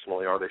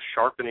personally, are they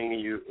sharpening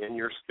you in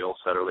your skill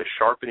set? Are they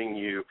sharpening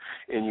you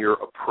in your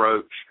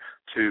approach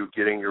to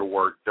getting your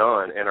work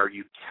done? And are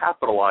you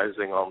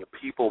capitalizing on the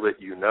people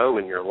that you know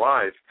in your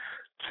life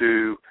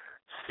to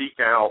seek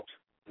out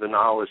the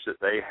knowledge that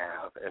they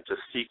have and to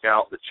seek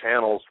out the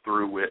channels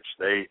through which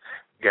they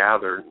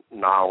gather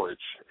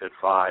knowledge,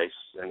 advice,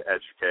 and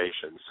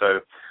education? So,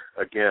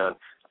 again,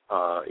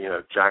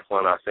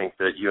 Jacqueline, I think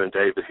that you and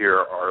David here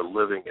are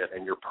living it,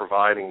 and you're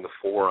providing the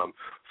forum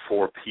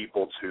for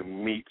people to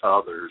meet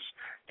others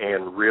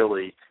and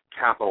really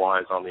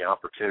capitalize on the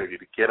opportunity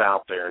to get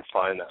out there and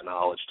find that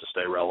knowledge to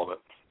stay relevant.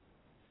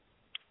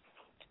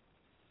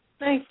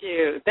 Thank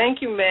you,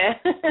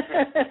 Matt.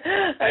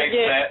 Thanks,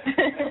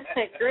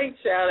 Matt. Great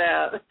shout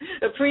out.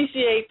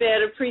 Appreciate that.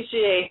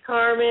 Appreciate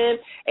Carmen,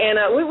 and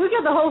we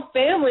got the whole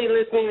family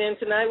listening in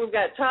tonight. We've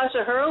got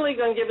Tasha Hurley,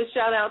 going to give a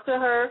shout out to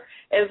her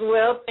as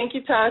well. Thank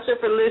you, Tasha,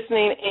 for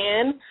listening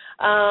in,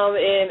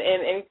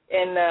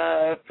 and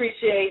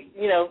appreciate.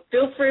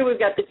 Feel free. We've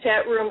got the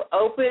chat room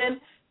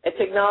open at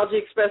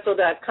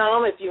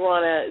technologyexpresso.com if you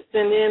want to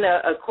send in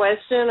a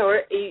question,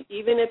 or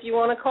even if you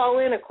want to call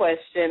in a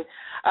question.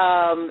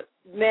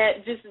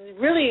 Matt, just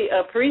really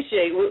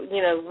appreciate what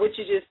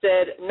you just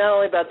said, not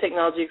only about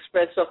Technology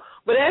Expresso,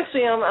 but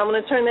actually I'm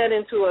going to turn that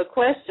into a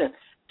question.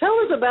 Tell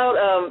us about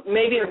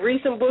maybe a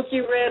recent book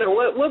you read, or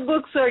what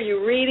books are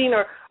you reading,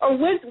 or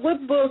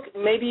what book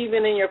maybe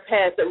even in your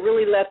past that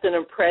really left an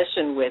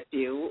impression with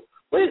you.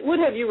 What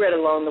have you read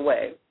along the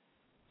way?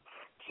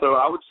 So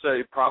I would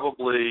say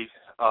probably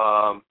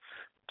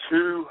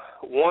two.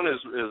 One is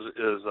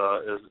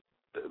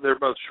they're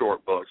both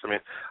short books. I mean,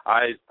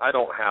 I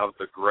don't have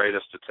the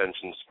greatest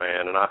attention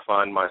span, and I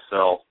find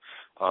myself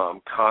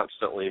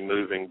constantly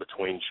moving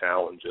between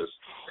challenges.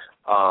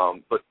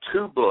 But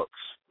two books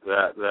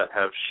that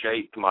have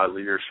shaped my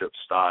leadership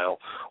style.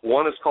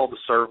 One is called The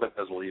Servant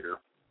as Leader.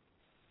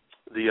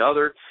 The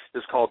other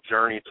is called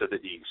Journey to the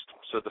East.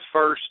 So the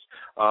first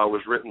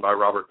was written by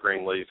Robert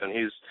Greenleaf, and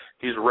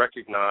he's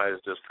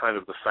recognized as kind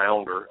of the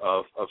founder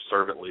of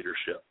servant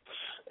leadership.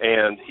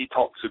 And he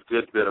talks a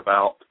good bit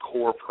about the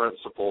core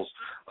principles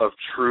of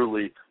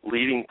truly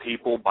leading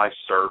people by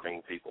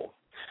serving people.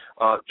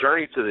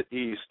 Journey to the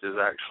East is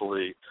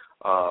actually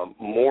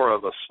more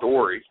of a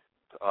story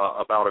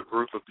about a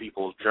group of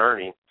people's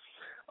journey,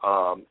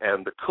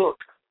 and the cook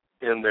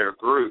in their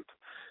group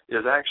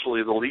is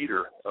actually the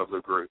leader of the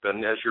group.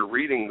 And as you're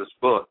reading this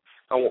book,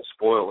 I won't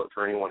spoil it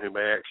for anyone who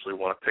may actually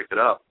want to pick it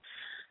up,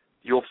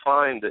 you'll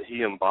find that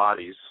he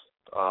embodies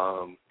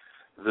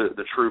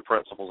the true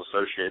principles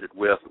associated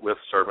with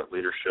servant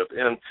leadership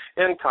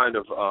in kind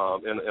of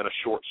in a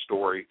short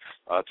story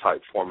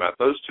type format.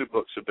 Those two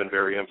books have been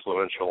very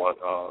influential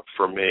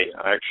for me.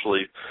 I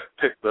actually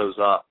picked those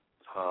up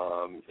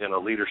in a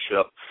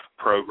leadership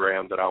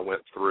program that I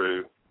went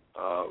through,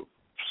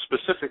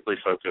 specifically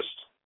focused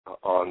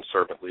on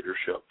servant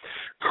leadership.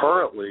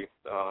 Currently,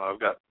 I've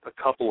got a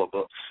couple of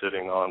books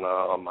sitting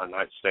on my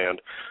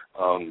nightstand.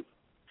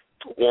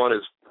 One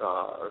is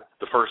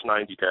the first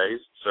 90 days.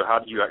 So how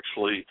do you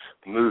actually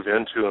move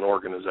into an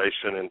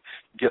organization and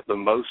get the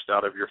most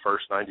out of your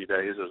first 90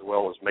 days as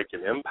well as make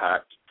an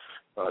impact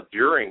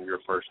during your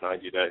first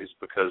 90 days,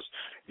 because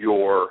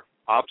your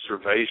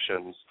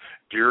observations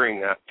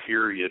during that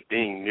period,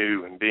 being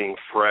new and being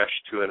fresh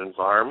to an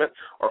environment,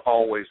 are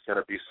always going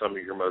to be some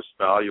of your most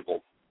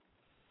valuable.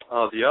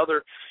 The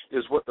other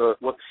is what the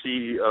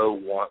CEO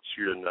wants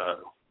you to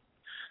know.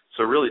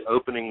 So really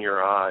opening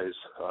your eyes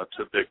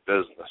to big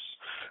business.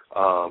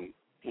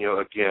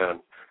 Again,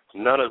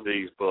 none of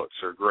these books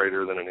are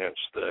greater than an inch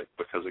thick,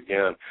 because,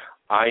 again,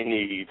 I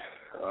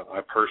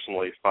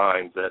personally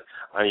find that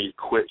I need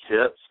quick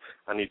hits.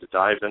 I need to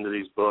dive into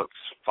these books,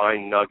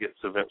 find nuggets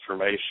of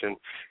information,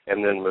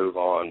 and then move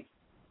on.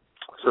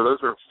 So those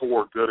are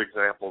 4 good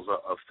examples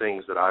of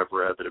things that I've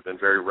read that have been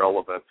very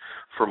relevant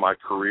for my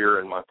career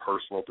and my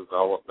personal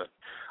development.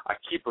 I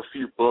keep a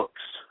few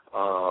books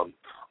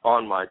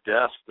on my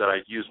desk that I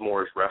use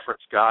more as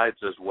reference guides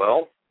as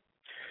well.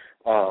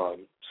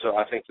 So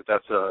I think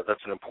that's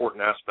an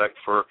important aspect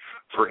for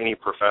any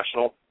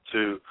professional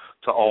to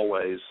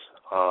always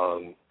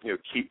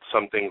keep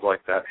some things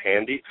like that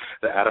handy.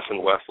 The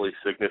Addison Wesley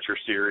Signature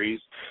Series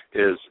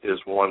is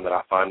one that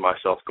I find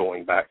myself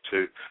going back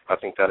to. I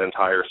think that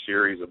entire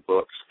series of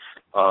books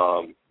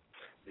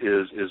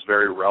is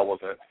very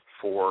relevant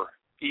for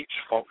each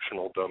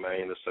functional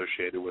domain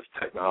associated with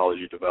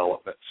technology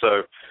development.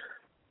 So,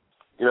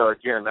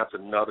 again, that's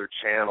another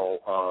channel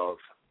of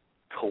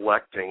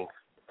collecting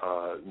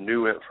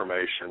new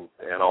information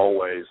and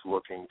always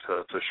looking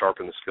to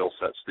sharpen the skill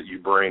sets that you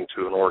bring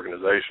to an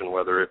organization,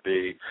 whether it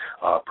be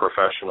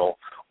professional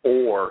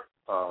or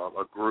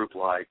a group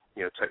like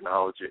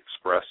Technology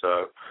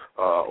Expresso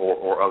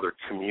or other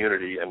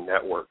community and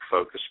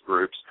network-focused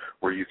groups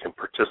where you can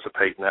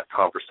participate in that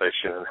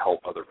conversation and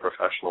help other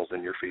professionals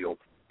in your field.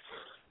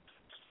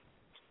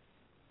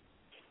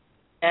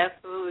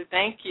 Absolutely.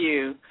 Thank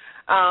you.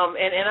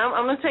 And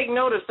I'm going to take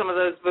note of some of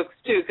those books,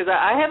 too, because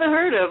I haven't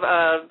heard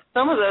of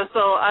some of those,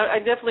 so I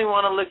definitely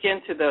want to look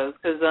into those,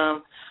 because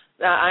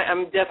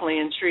I'm definitely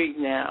intrigued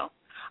now.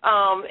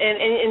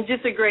 And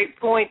just a great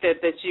point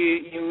that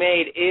you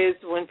made is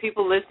when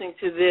people listening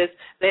to this,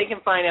 they can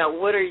find out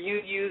what are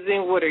you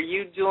using, what are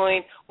you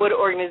doing, what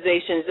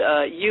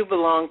organizations you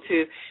belong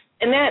to.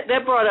 And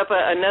that brought up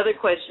another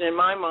question in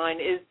my mind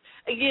is,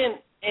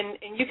 again,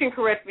 and you can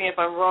correct me if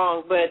I'm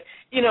wrong, but,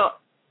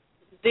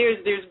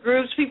 there's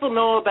groups, people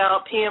know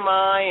about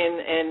PMI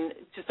and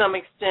to some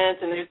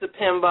extent, and there's the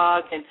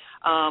PMBOK, and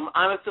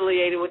I'm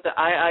affiliated with the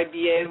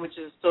IIBA, which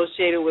is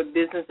associated with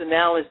business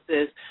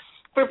analysis.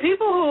 For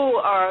people who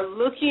are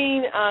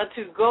looking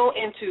to go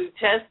into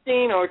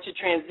testing or to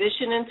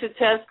transition into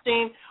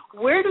testing,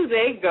 where do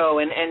they go,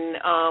 and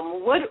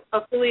what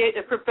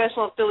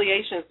professional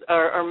affiliations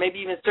or maybe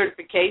even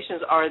certifications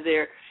are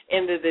there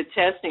in the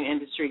testing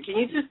industry? Can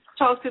you just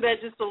talk to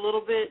that just a little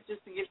bit,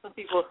 just to give some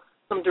people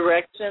some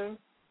direction?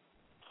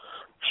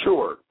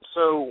 Sure.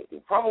 So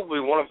probably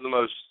one of the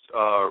most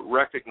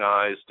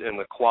recognized in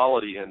the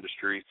quality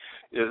industry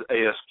is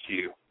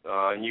ASQ,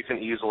 and you can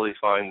easily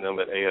find them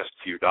at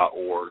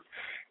asq.org.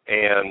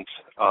 And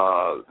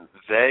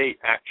they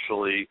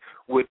actually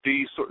would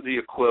be sort of the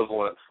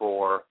equivalent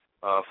for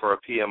a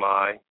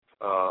PMI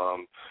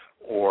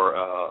or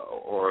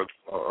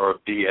a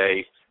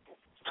BA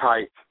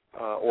type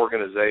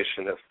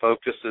organization that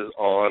focuses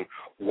on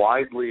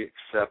widely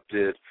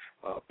accepted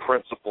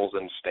principles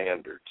and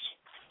standards.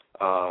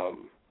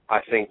 I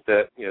think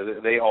that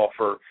they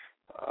offer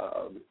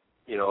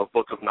a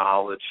book of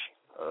knowledge.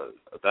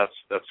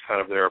 That's kind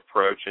of their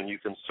approach, and you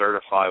can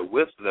certify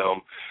with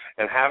them.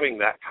 And having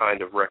that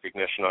kind of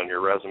recognition on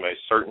your resume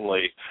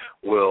certainly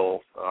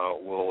will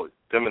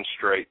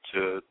demonstrate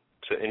to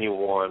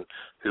anyone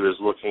who is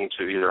looking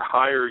to either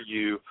hire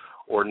you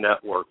or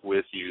network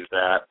with you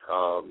that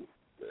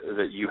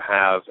you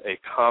have a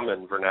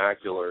common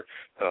vernacular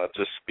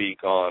to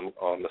speak on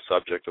the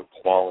subject of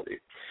quality.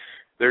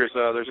 There's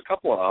a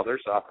couple of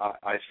others.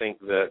 I think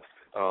that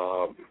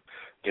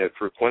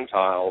through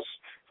Quintiles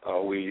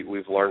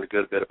we've learned a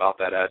good bit about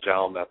that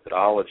agile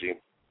methodology,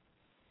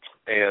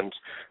 and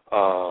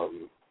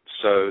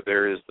so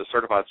there is the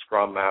Certified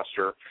Scrum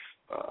Master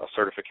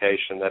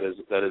certification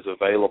that is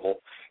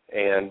available,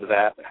 and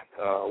that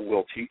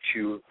will teach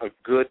you a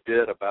good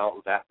bit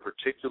about that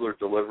particular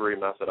delivery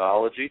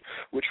methodology,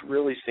 which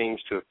really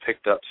seems to have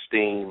picked up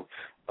steam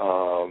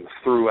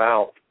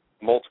throughout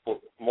multiple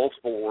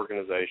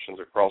organizations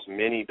across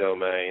many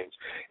domains.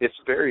 It's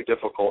very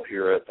difficult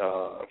here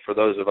for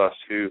those of us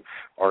who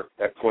are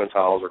at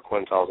Quintiles or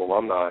Quintiles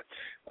alumni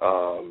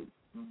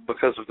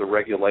because of the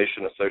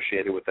regulation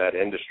associated with that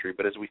industry.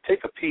 But as we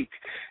take a peek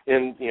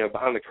in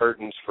behind the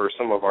curtains for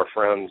some of our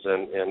friends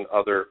in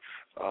other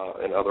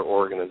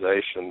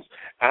organizations,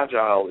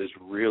 Agile is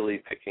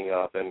really picking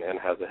up and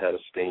has a head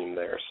of steam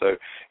there. So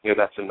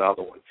that's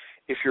another one.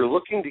 If you're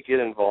looking to get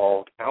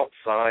involved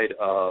outside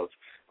of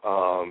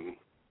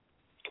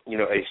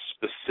a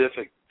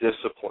specific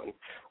discipline.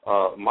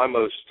 My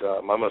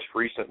most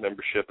recent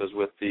membership is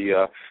with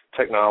the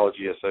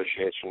Technology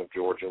Association of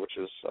Georgia, which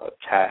is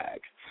TAG.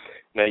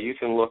 Now, you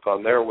can look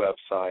on their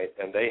website,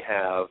 and they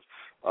have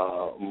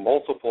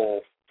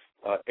multiple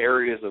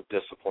areas of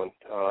discipline,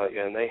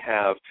 and they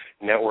have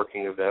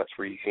networking events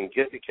where you can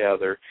get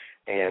together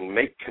and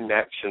make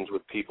connections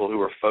with people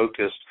who are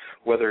focused,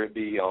 whether it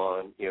be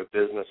on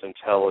business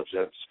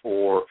intelligence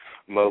or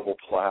mobile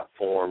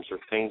platforms or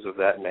things of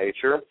that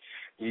nature.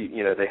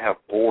 They have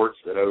boards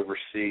that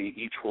oversee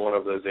each one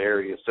of those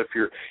areas. So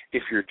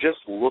if you're just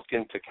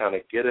looking to kind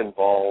of get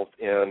involved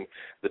in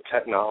the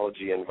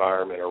technology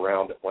environment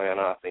around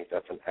Atlanta, I think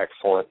that's an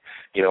excellent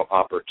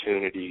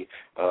opportunity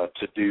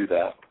to do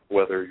that.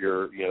 Whether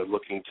you're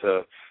looking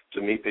to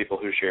meet people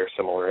who share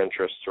similar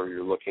interests, or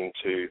you're looking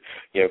to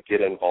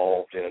get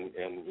involved in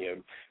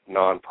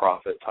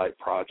nonprofit type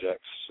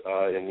projects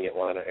in the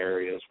Atlanta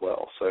area as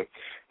well. So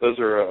those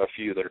are a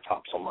few that are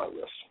tops on my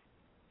list.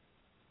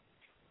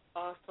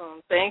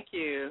 Awesome. Thank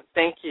you.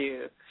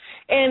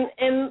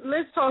 And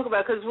let's talk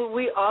about, because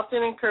we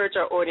often encourage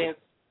our audience,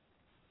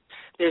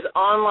 there's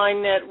online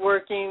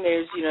networking,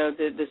 there's,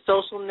 the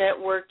social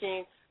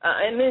networking,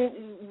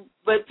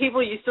 but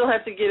people, you still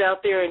have to get out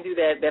there and do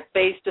that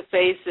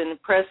face-to-face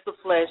and press the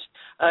flesh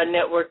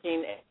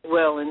networking as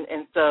well.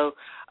 And so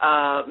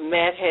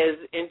Matt has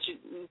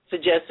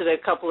suggested a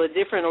couple of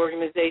different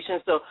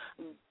organizations. So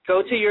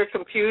go to your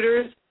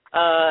computers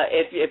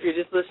if you're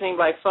just listening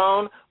by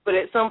phone, but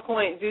at some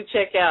point do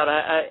check out,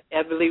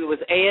 I believe it was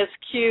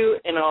ASQ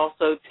and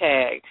also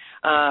TAG,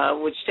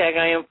 which TAG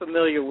I am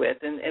familiar with,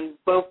 and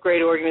both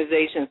great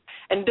organizations.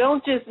 And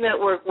don't just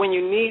network when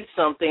you need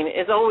something.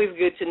 It's always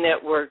good to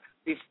network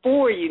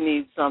before you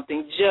need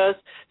something,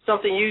 just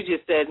something you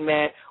just said,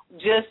 Matt,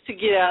 just to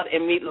get out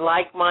and meet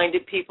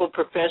like-minded people,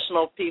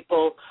 professional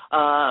people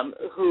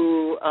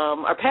who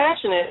are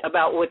passionate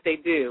about what they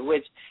do,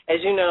 which, as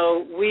you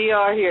know, we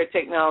are here at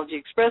Technology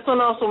Express,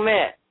 and also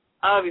Matt.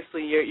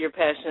 Obviously, you're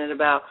passionate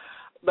about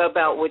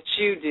what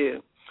you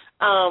do.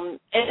 And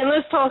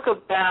let's talk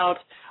about,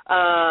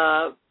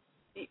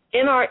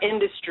 in our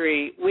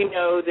industry, we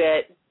know that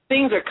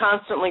things are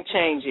constantly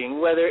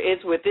changing, whether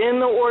it's within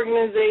the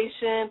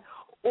organization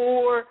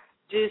or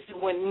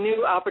just when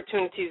new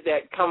opportunities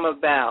that come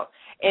about.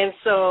 And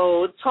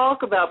so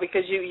talk about,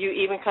 because you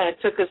even kind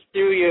of took us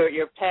through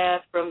your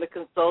path from the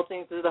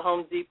consulting to the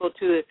Home Depot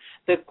to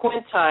the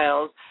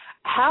quintiles.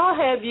 How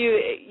have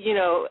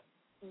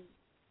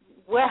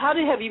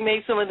have you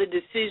made some of the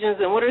decisions,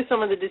 and what are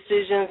some of the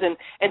decisions,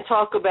 and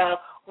talk about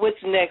what's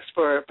next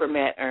for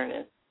Matt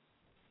Earnest?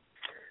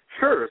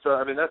 Sure. So,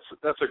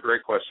 that's a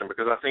great question,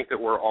 because I think that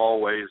we're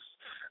always,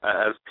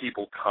 as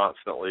people,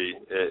 constantly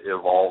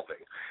evolving.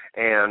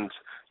 And,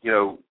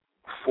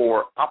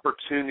 for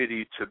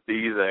opportunity to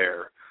be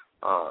there,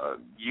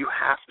 you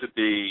have to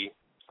be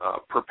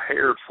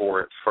prepared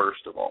for it,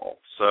 first of all.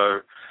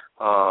 So,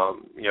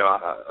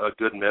 a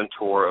good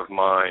mentor of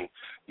mine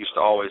used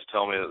to always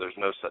tell me that there's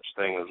no such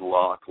thing as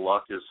luck.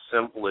 Luck is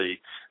simply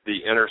the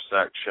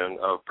intersection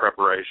of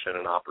preparation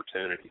and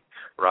opportunity,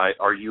 right?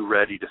 Are you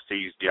ready to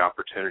seize the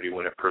opportunity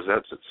when it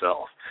presents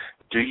itself?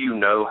 Do you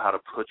know how to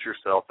put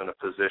yourself in a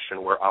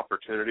position where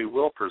opportunity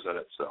will present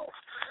itself?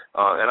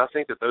 And I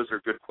think that those are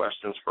good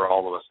questions for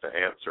all of us to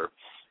answer.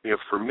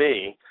 For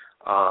me,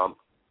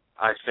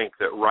 I think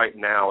that right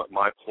now at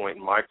my point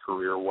in my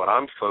career, what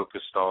I'm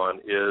focused on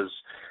is,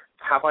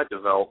 have I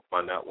developed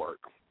my network?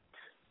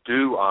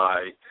 Do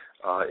I,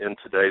 in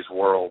today's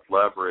world,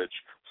 leverage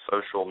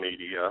social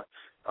media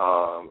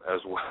as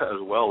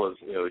well as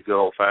the good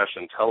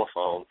old-fashioned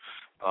telephone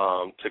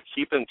to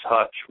keep in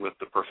touch with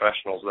the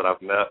professionals that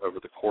I've met over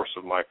the course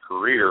of my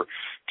career,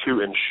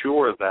 to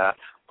ensure that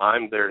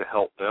I'm there to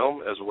help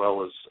them, as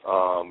well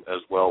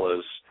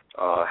as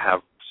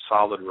have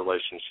solid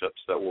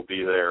relationships that will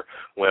be there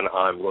when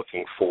I'm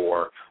looking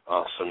for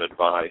some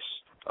advice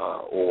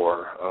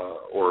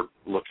or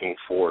looking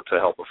to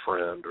help a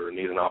friend or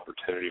need an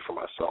opportunity for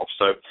myself.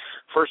 So,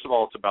 first of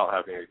all, it's about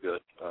having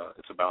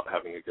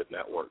a good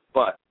network.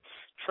 But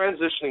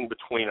transitioning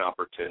between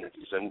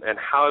opportunities and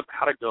how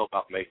to go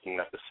about making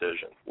that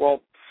decision.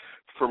 Well,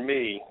 for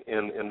me,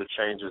 in the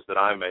changes that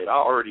I made, I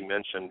already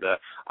mentioned that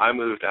I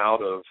moved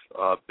out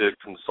of big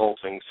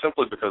consulting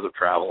simply because of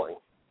traveling.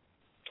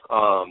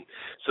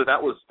 So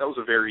that was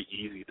a very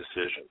easy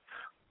decision.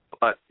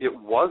 But it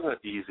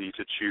wasn't easy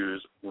to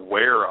choose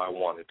where I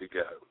wanted to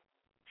go.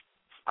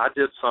 I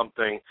did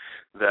something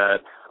that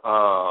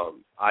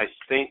I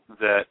think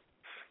that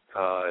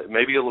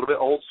maybe a little bit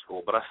old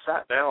school, but I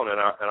sat down and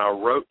I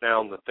wrote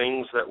down the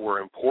things that were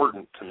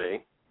important to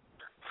me,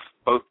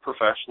 both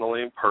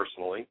professionally and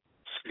personally,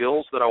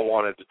 skills that I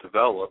wanted to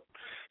develop,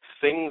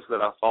 things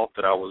that I thought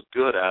that I was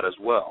good at as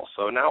well.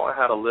 So now I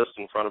had a list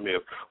in front of me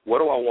of what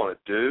do I want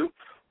to do,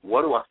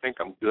 what do I think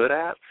I'm good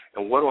at,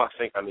 and what do I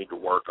think I need to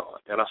work on.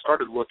 And I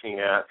started looking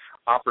at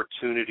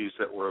opportunities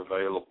that were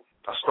available.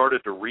 I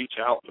started to reach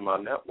out to my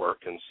network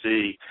and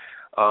see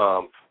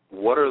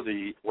what are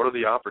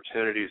the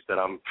opportunities that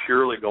I'm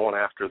purely going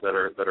after that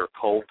are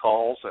cold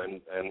calls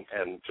and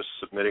just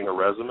submitting a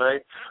resume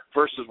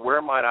versus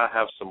where might I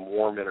have some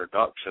warm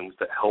introductions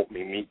that help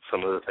me meet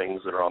some of the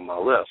things that are on my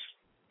list.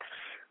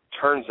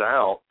 Turns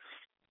out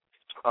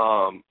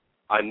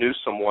I knew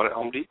someone at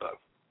Home Depot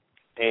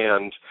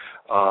and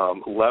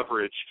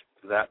leveraged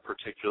that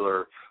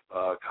particular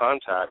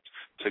contact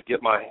to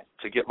get my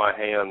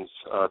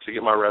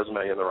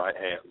resume in the right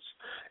hands.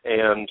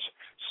 And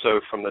so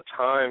from the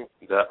time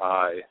that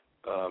I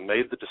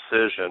made the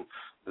decision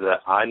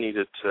that I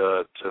needed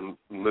to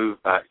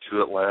move back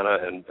to Atlanta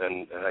and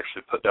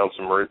actually put down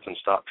some roots and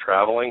stop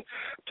traveling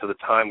to the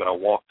time that I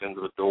walked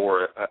into the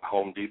door at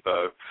Home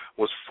Depot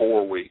was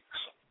 4 weeks.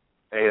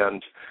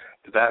 And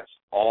that's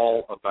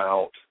all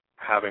about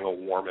having a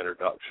warm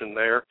introduction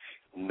there,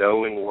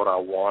 knowing what I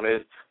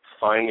wanted,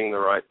 finding the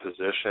right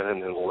position,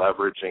 and then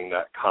leveraging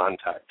that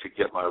contact to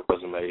get my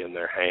resume in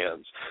their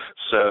hands.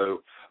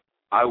 So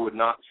I would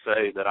not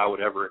say that I would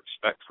ever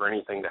expect for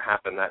anything to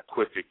happen that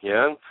quick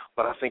again,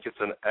 but I think it's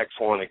an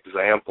excellent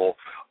example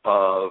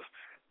of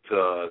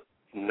the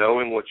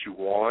knowing what you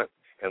want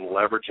and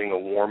leveraging a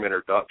warm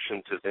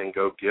introduction to then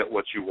go get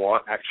what you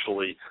want,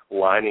 actually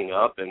lining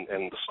up and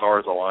the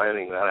stars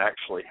aligning, that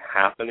actually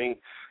happening,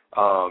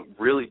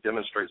 really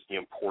demonstrates the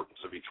importance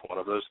of each one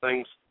of those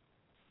things.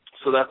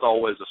 So that's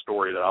always a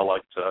story that I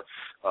like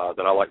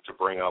to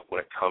bring up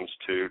when it comes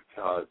to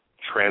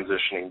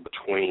transitioning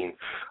between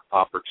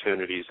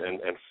opportunities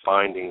and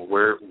finding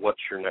what's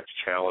your next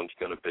challenge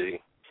going to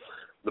be.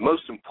 The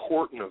most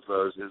important of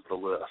those is the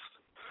list,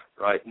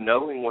 right?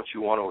 Knowing what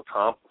you want to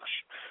accomplish.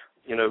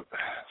 You know,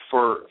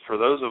 for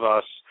those of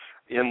us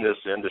in this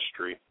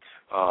industry,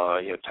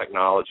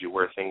 technology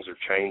where things are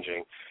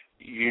changing,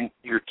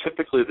 you're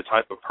typically the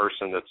type of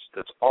person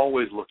that's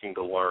always looking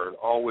to learn,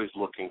 always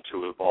looking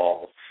to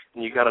evolve,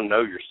 and you got to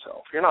know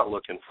yourself. You're not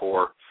looking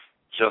for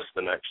just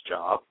the next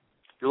job.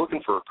 You're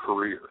looking for a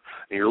career,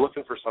 and you're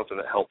looking for something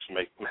that helps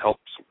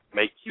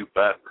make you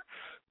better.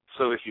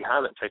 So if you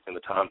haven't taken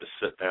the time to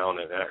sit down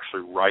and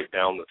actually write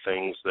down the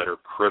things that are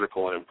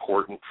critical and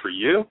important for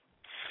you,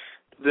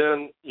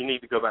 then you need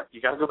to go back.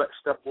 You got to go back to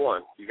step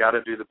one. You got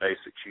to do the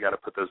basics. You got to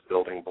put those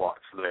building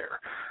blocks there.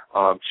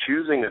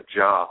 Choosing a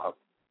job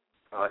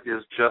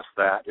is just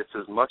that. It's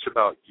as much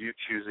about you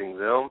choosing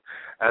them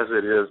as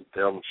it is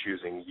them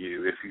choosing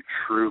you. If you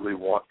truly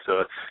want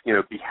to,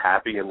 be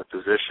happy in the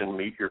position,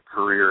 meet your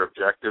career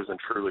objectives, and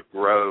truly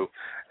grow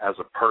as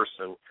a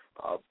person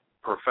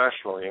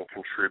professionally and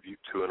contribute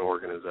to an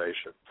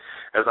organization.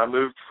 As I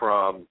moved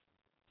from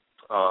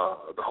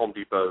the Home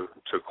Depot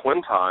to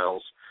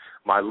Quintiles,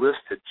 my list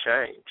had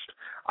changed.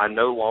 I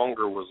no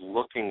longer was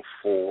looking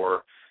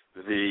for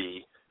the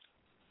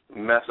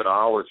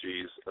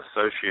methodologies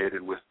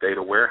associated with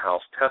data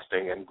warehouse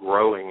testing and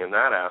growing in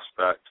that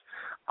aspect.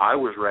 I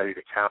was ready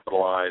to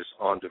capitalize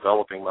on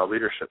developing my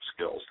leadership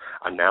skills.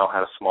 I now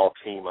had a small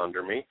team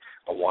under me.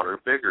 I wanted a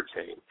bigger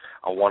team.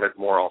 I wanted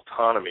more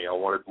autonomy. I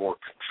wanted more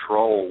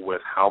control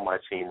with how my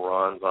team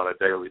runs on a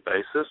daily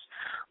basis,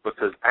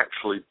 because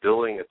actually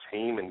building a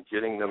team and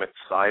getting them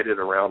excited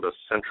around a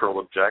central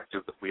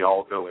objective that we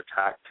all go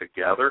attack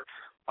together,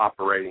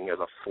 operating as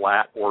a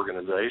flat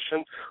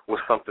organization, was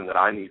something that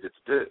I needed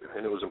to do.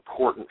 And it was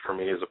important for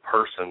me as a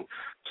person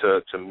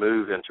to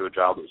move into a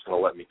job that was going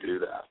to let me do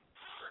that.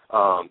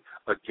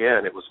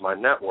 Again, it was my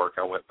network.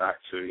 I went back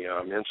to,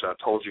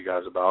 I told you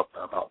guys about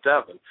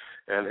Devin,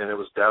 and it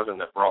was Devin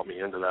that brought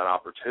me into that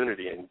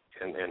opportunity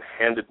and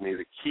handed me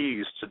the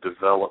keys to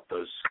develop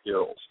those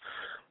skills.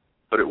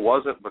 But it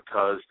wasn't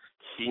because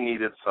he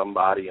needed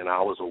somebody and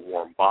I was a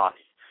warm body.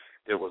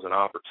 It was an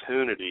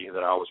opportunity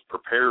that I was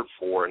prepared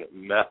for, and it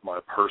met my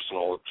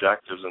personal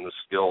objectives and the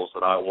skills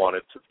that I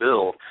wanted to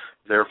build.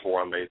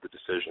 Therefore, I made the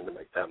decision to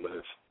make that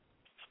move.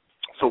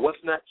 So what's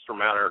next for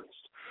Matt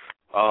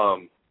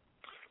Earnest?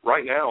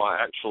 Right now,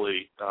 I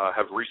actually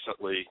have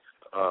recently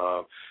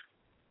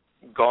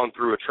gone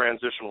through a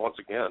transition once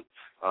again,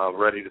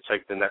 ready to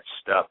take the next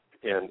step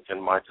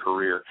in my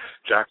career.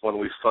 Jacqueline,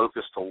 we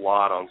focused a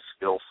lot on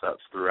skill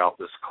sets throughout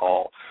this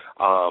call.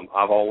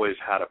 I've always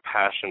had a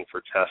passion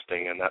for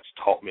testing, and that's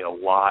taught me a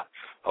lot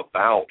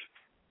about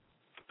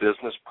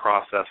business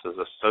processes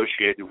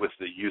associated with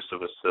the use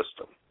of a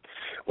system.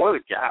 One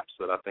of the gaps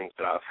that I think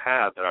that I've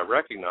had that I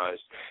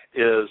recognized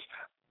is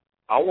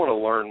I want to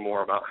learn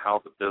more about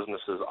how the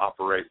businesses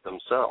operate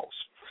themselves.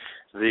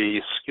 The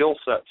skill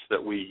sets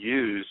that we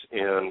use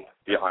in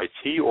the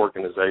IT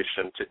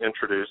organization to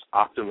introduce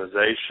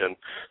optimization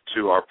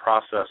to our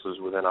processes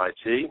within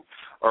IT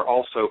are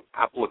also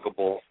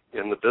applicable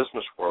in the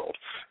business world.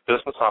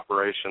 Business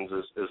operations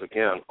is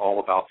again, all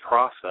about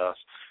process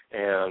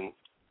and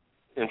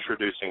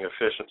introducing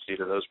efficiency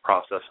to those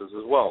processes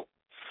as well.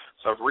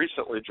 So I've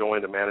recently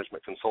joined a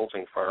management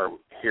consulting firm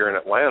here in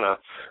Atlanta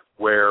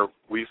where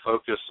we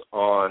focus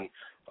on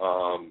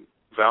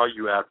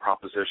value-add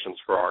propositions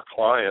for our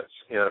clients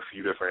in a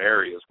few different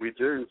areas. We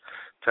do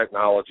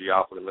technology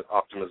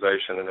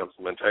optimization and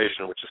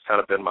implementation, which has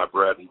kind of been my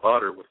bread and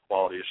butter with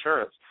quality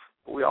assurance.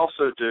 But we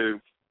also do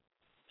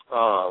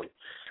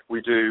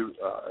We do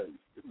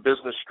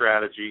business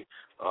strategy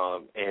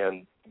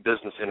and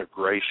business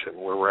integration,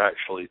 where we're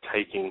actually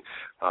taking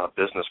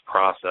business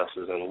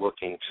processes and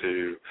looking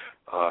to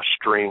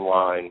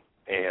streamline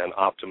and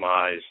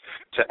optimize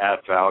to add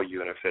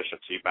value and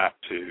efficiency back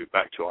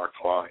to our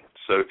clients.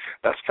 So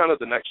that's kind of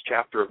the next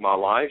chapter of my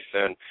life,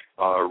 and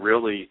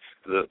really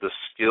the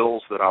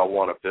skills that I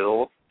want to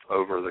build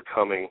over the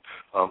coming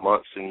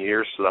months and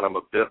years, so that I'm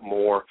a bit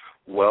more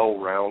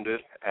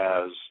well-rounded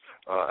as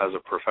a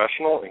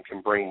professional and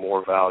can bring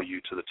more value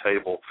to the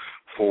table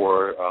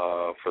for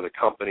the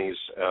companies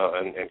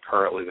and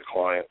currently the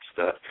clients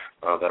that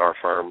our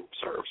firm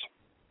serves.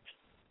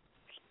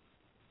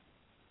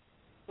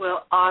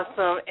 Well,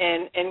 awesome,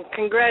 and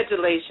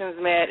congratulations,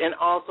 Matt, and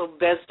also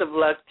best of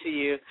luck to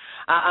you.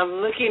 I'm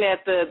looking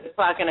at the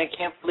clock, and I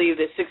can't believe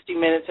that 60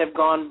 minutes have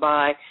gone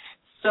by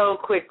so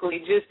quickly,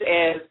 just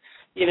as,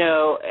 you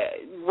know,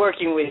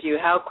 working with you,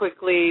 how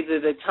quickly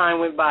the time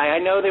went by. I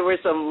know there were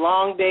some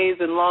long days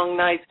and long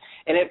nights,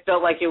 and it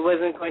felt like it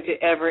wasn't going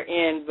to ever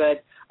end,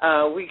 but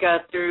we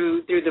got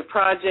through the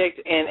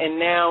project, and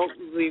now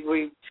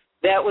we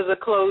that was a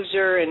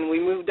closure, and we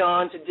moved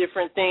on to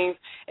different things,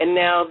 and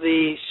now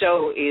the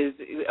show is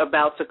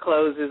about to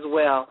close as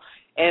well.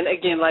 And,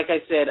 again, like I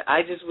said,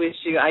 I just wish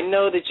you, I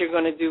know that you're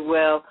going to do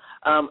well,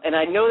 and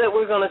I know that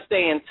we're going to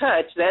stay in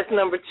touch. That's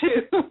number 2.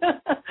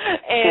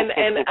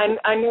 and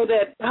I know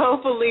that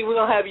hopefully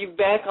we'll have you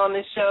back on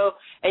the show,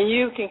 and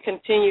you can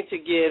continue to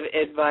give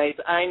advice.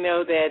 I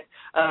know that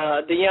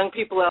the young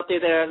people out there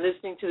that are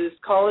listening to this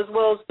call, as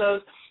well as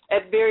those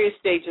at various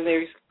stages in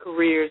their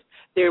careers,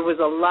 there was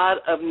a lot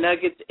of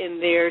nuggets in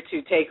there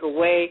to take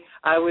away.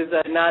 I was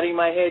nodding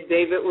my head.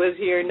 David was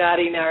here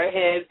nodding our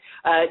head.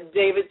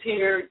 David's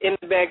here in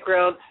the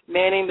background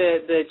manning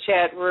the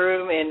chat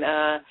room and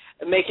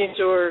making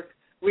sure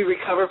we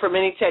recover from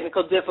any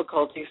technical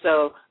difficulty.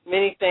 So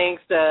many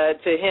thanks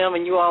to him,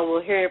 and you all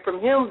will hear from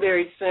him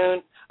very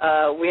soon.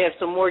 We have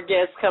some more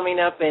guests coming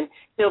up, and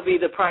he'll be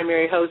the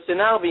primary host,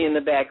 and I'll be in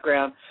the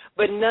background.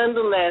 But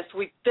nonetheless,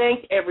 we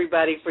thank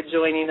everybody for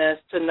joining us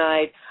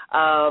tonight,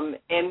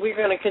 and we're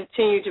going to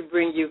continue to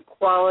bring you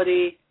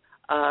quality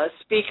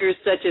speakers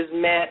such as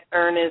Matt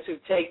Earnest, who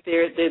take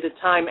the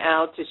time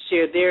out to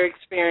share their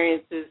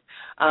experiences.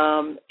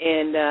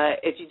 And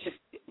if you just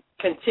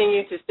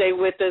continue to stay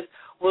with us,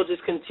 we'll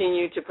just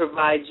continue to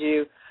provide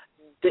you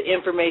the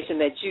information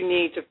that you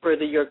need to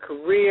further your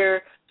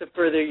career, to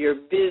further your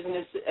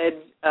business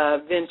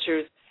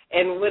ventures,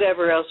 and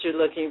whatever else you're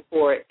looking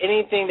for,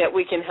 anything that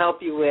we can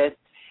help you with.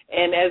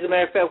 And as a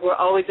matter of fact, we're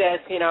always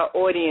asking our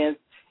audience,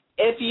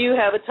 if you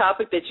have a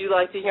topic that you'd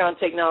like to hear on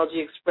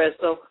Technology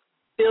Expresso,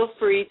 feel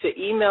free to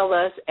email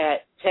us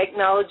at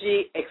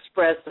Technology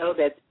Expresso,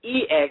 that's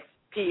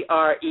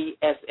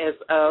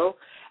EXPRESSO,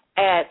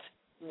 at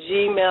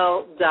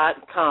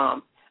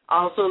gmail.com.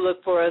 Also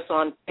look for us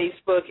on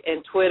Facebook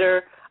and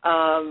Twitter.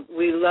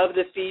 We love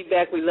the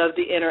feedback. We love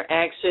the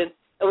interaction.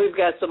 And we've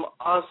got some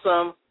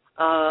awesome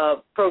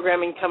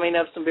programming coming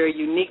up, some very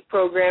unique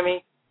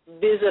programming.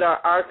 Visit our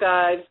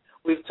archives.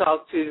 We've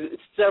talked to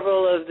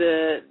several of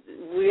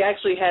we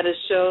actually had a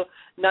show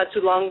not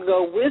too long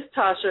ago with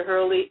Tasha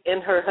Hurley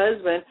and her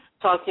husband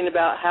talking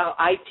about how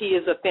IT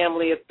is a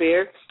family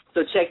affair.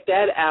 So check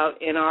that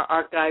out in our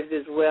archives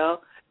as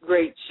well.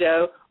 Great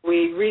show.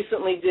 We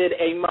recently did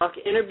a mock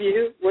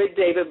interview with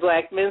David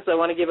Blackman, so I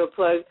want to give a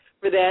plug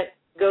for that.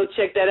 Go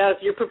check that out.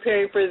 If you're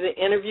preparing for the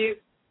interview,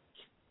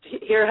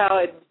 hear how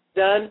it's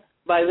done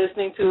by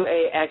listening to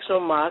an actual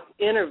mock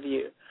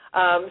interview.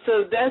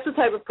 So that's the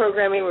type of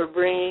programming we're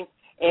bringing.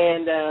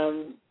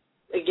 And,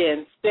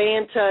 again, stay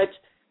in touch.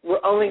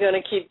 We're only going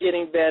to keep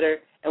getting better,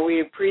 and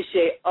we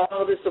appreciate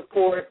all the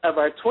support of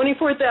our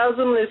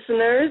 24,000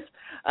 listeners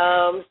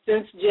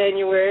since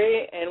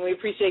January, and we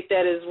appreciate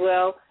that as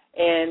well.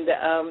 And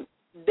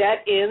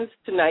that ends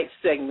tonight's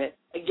segment.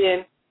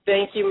 Again,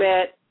 thank you,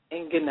 Matt,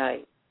 and good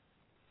night.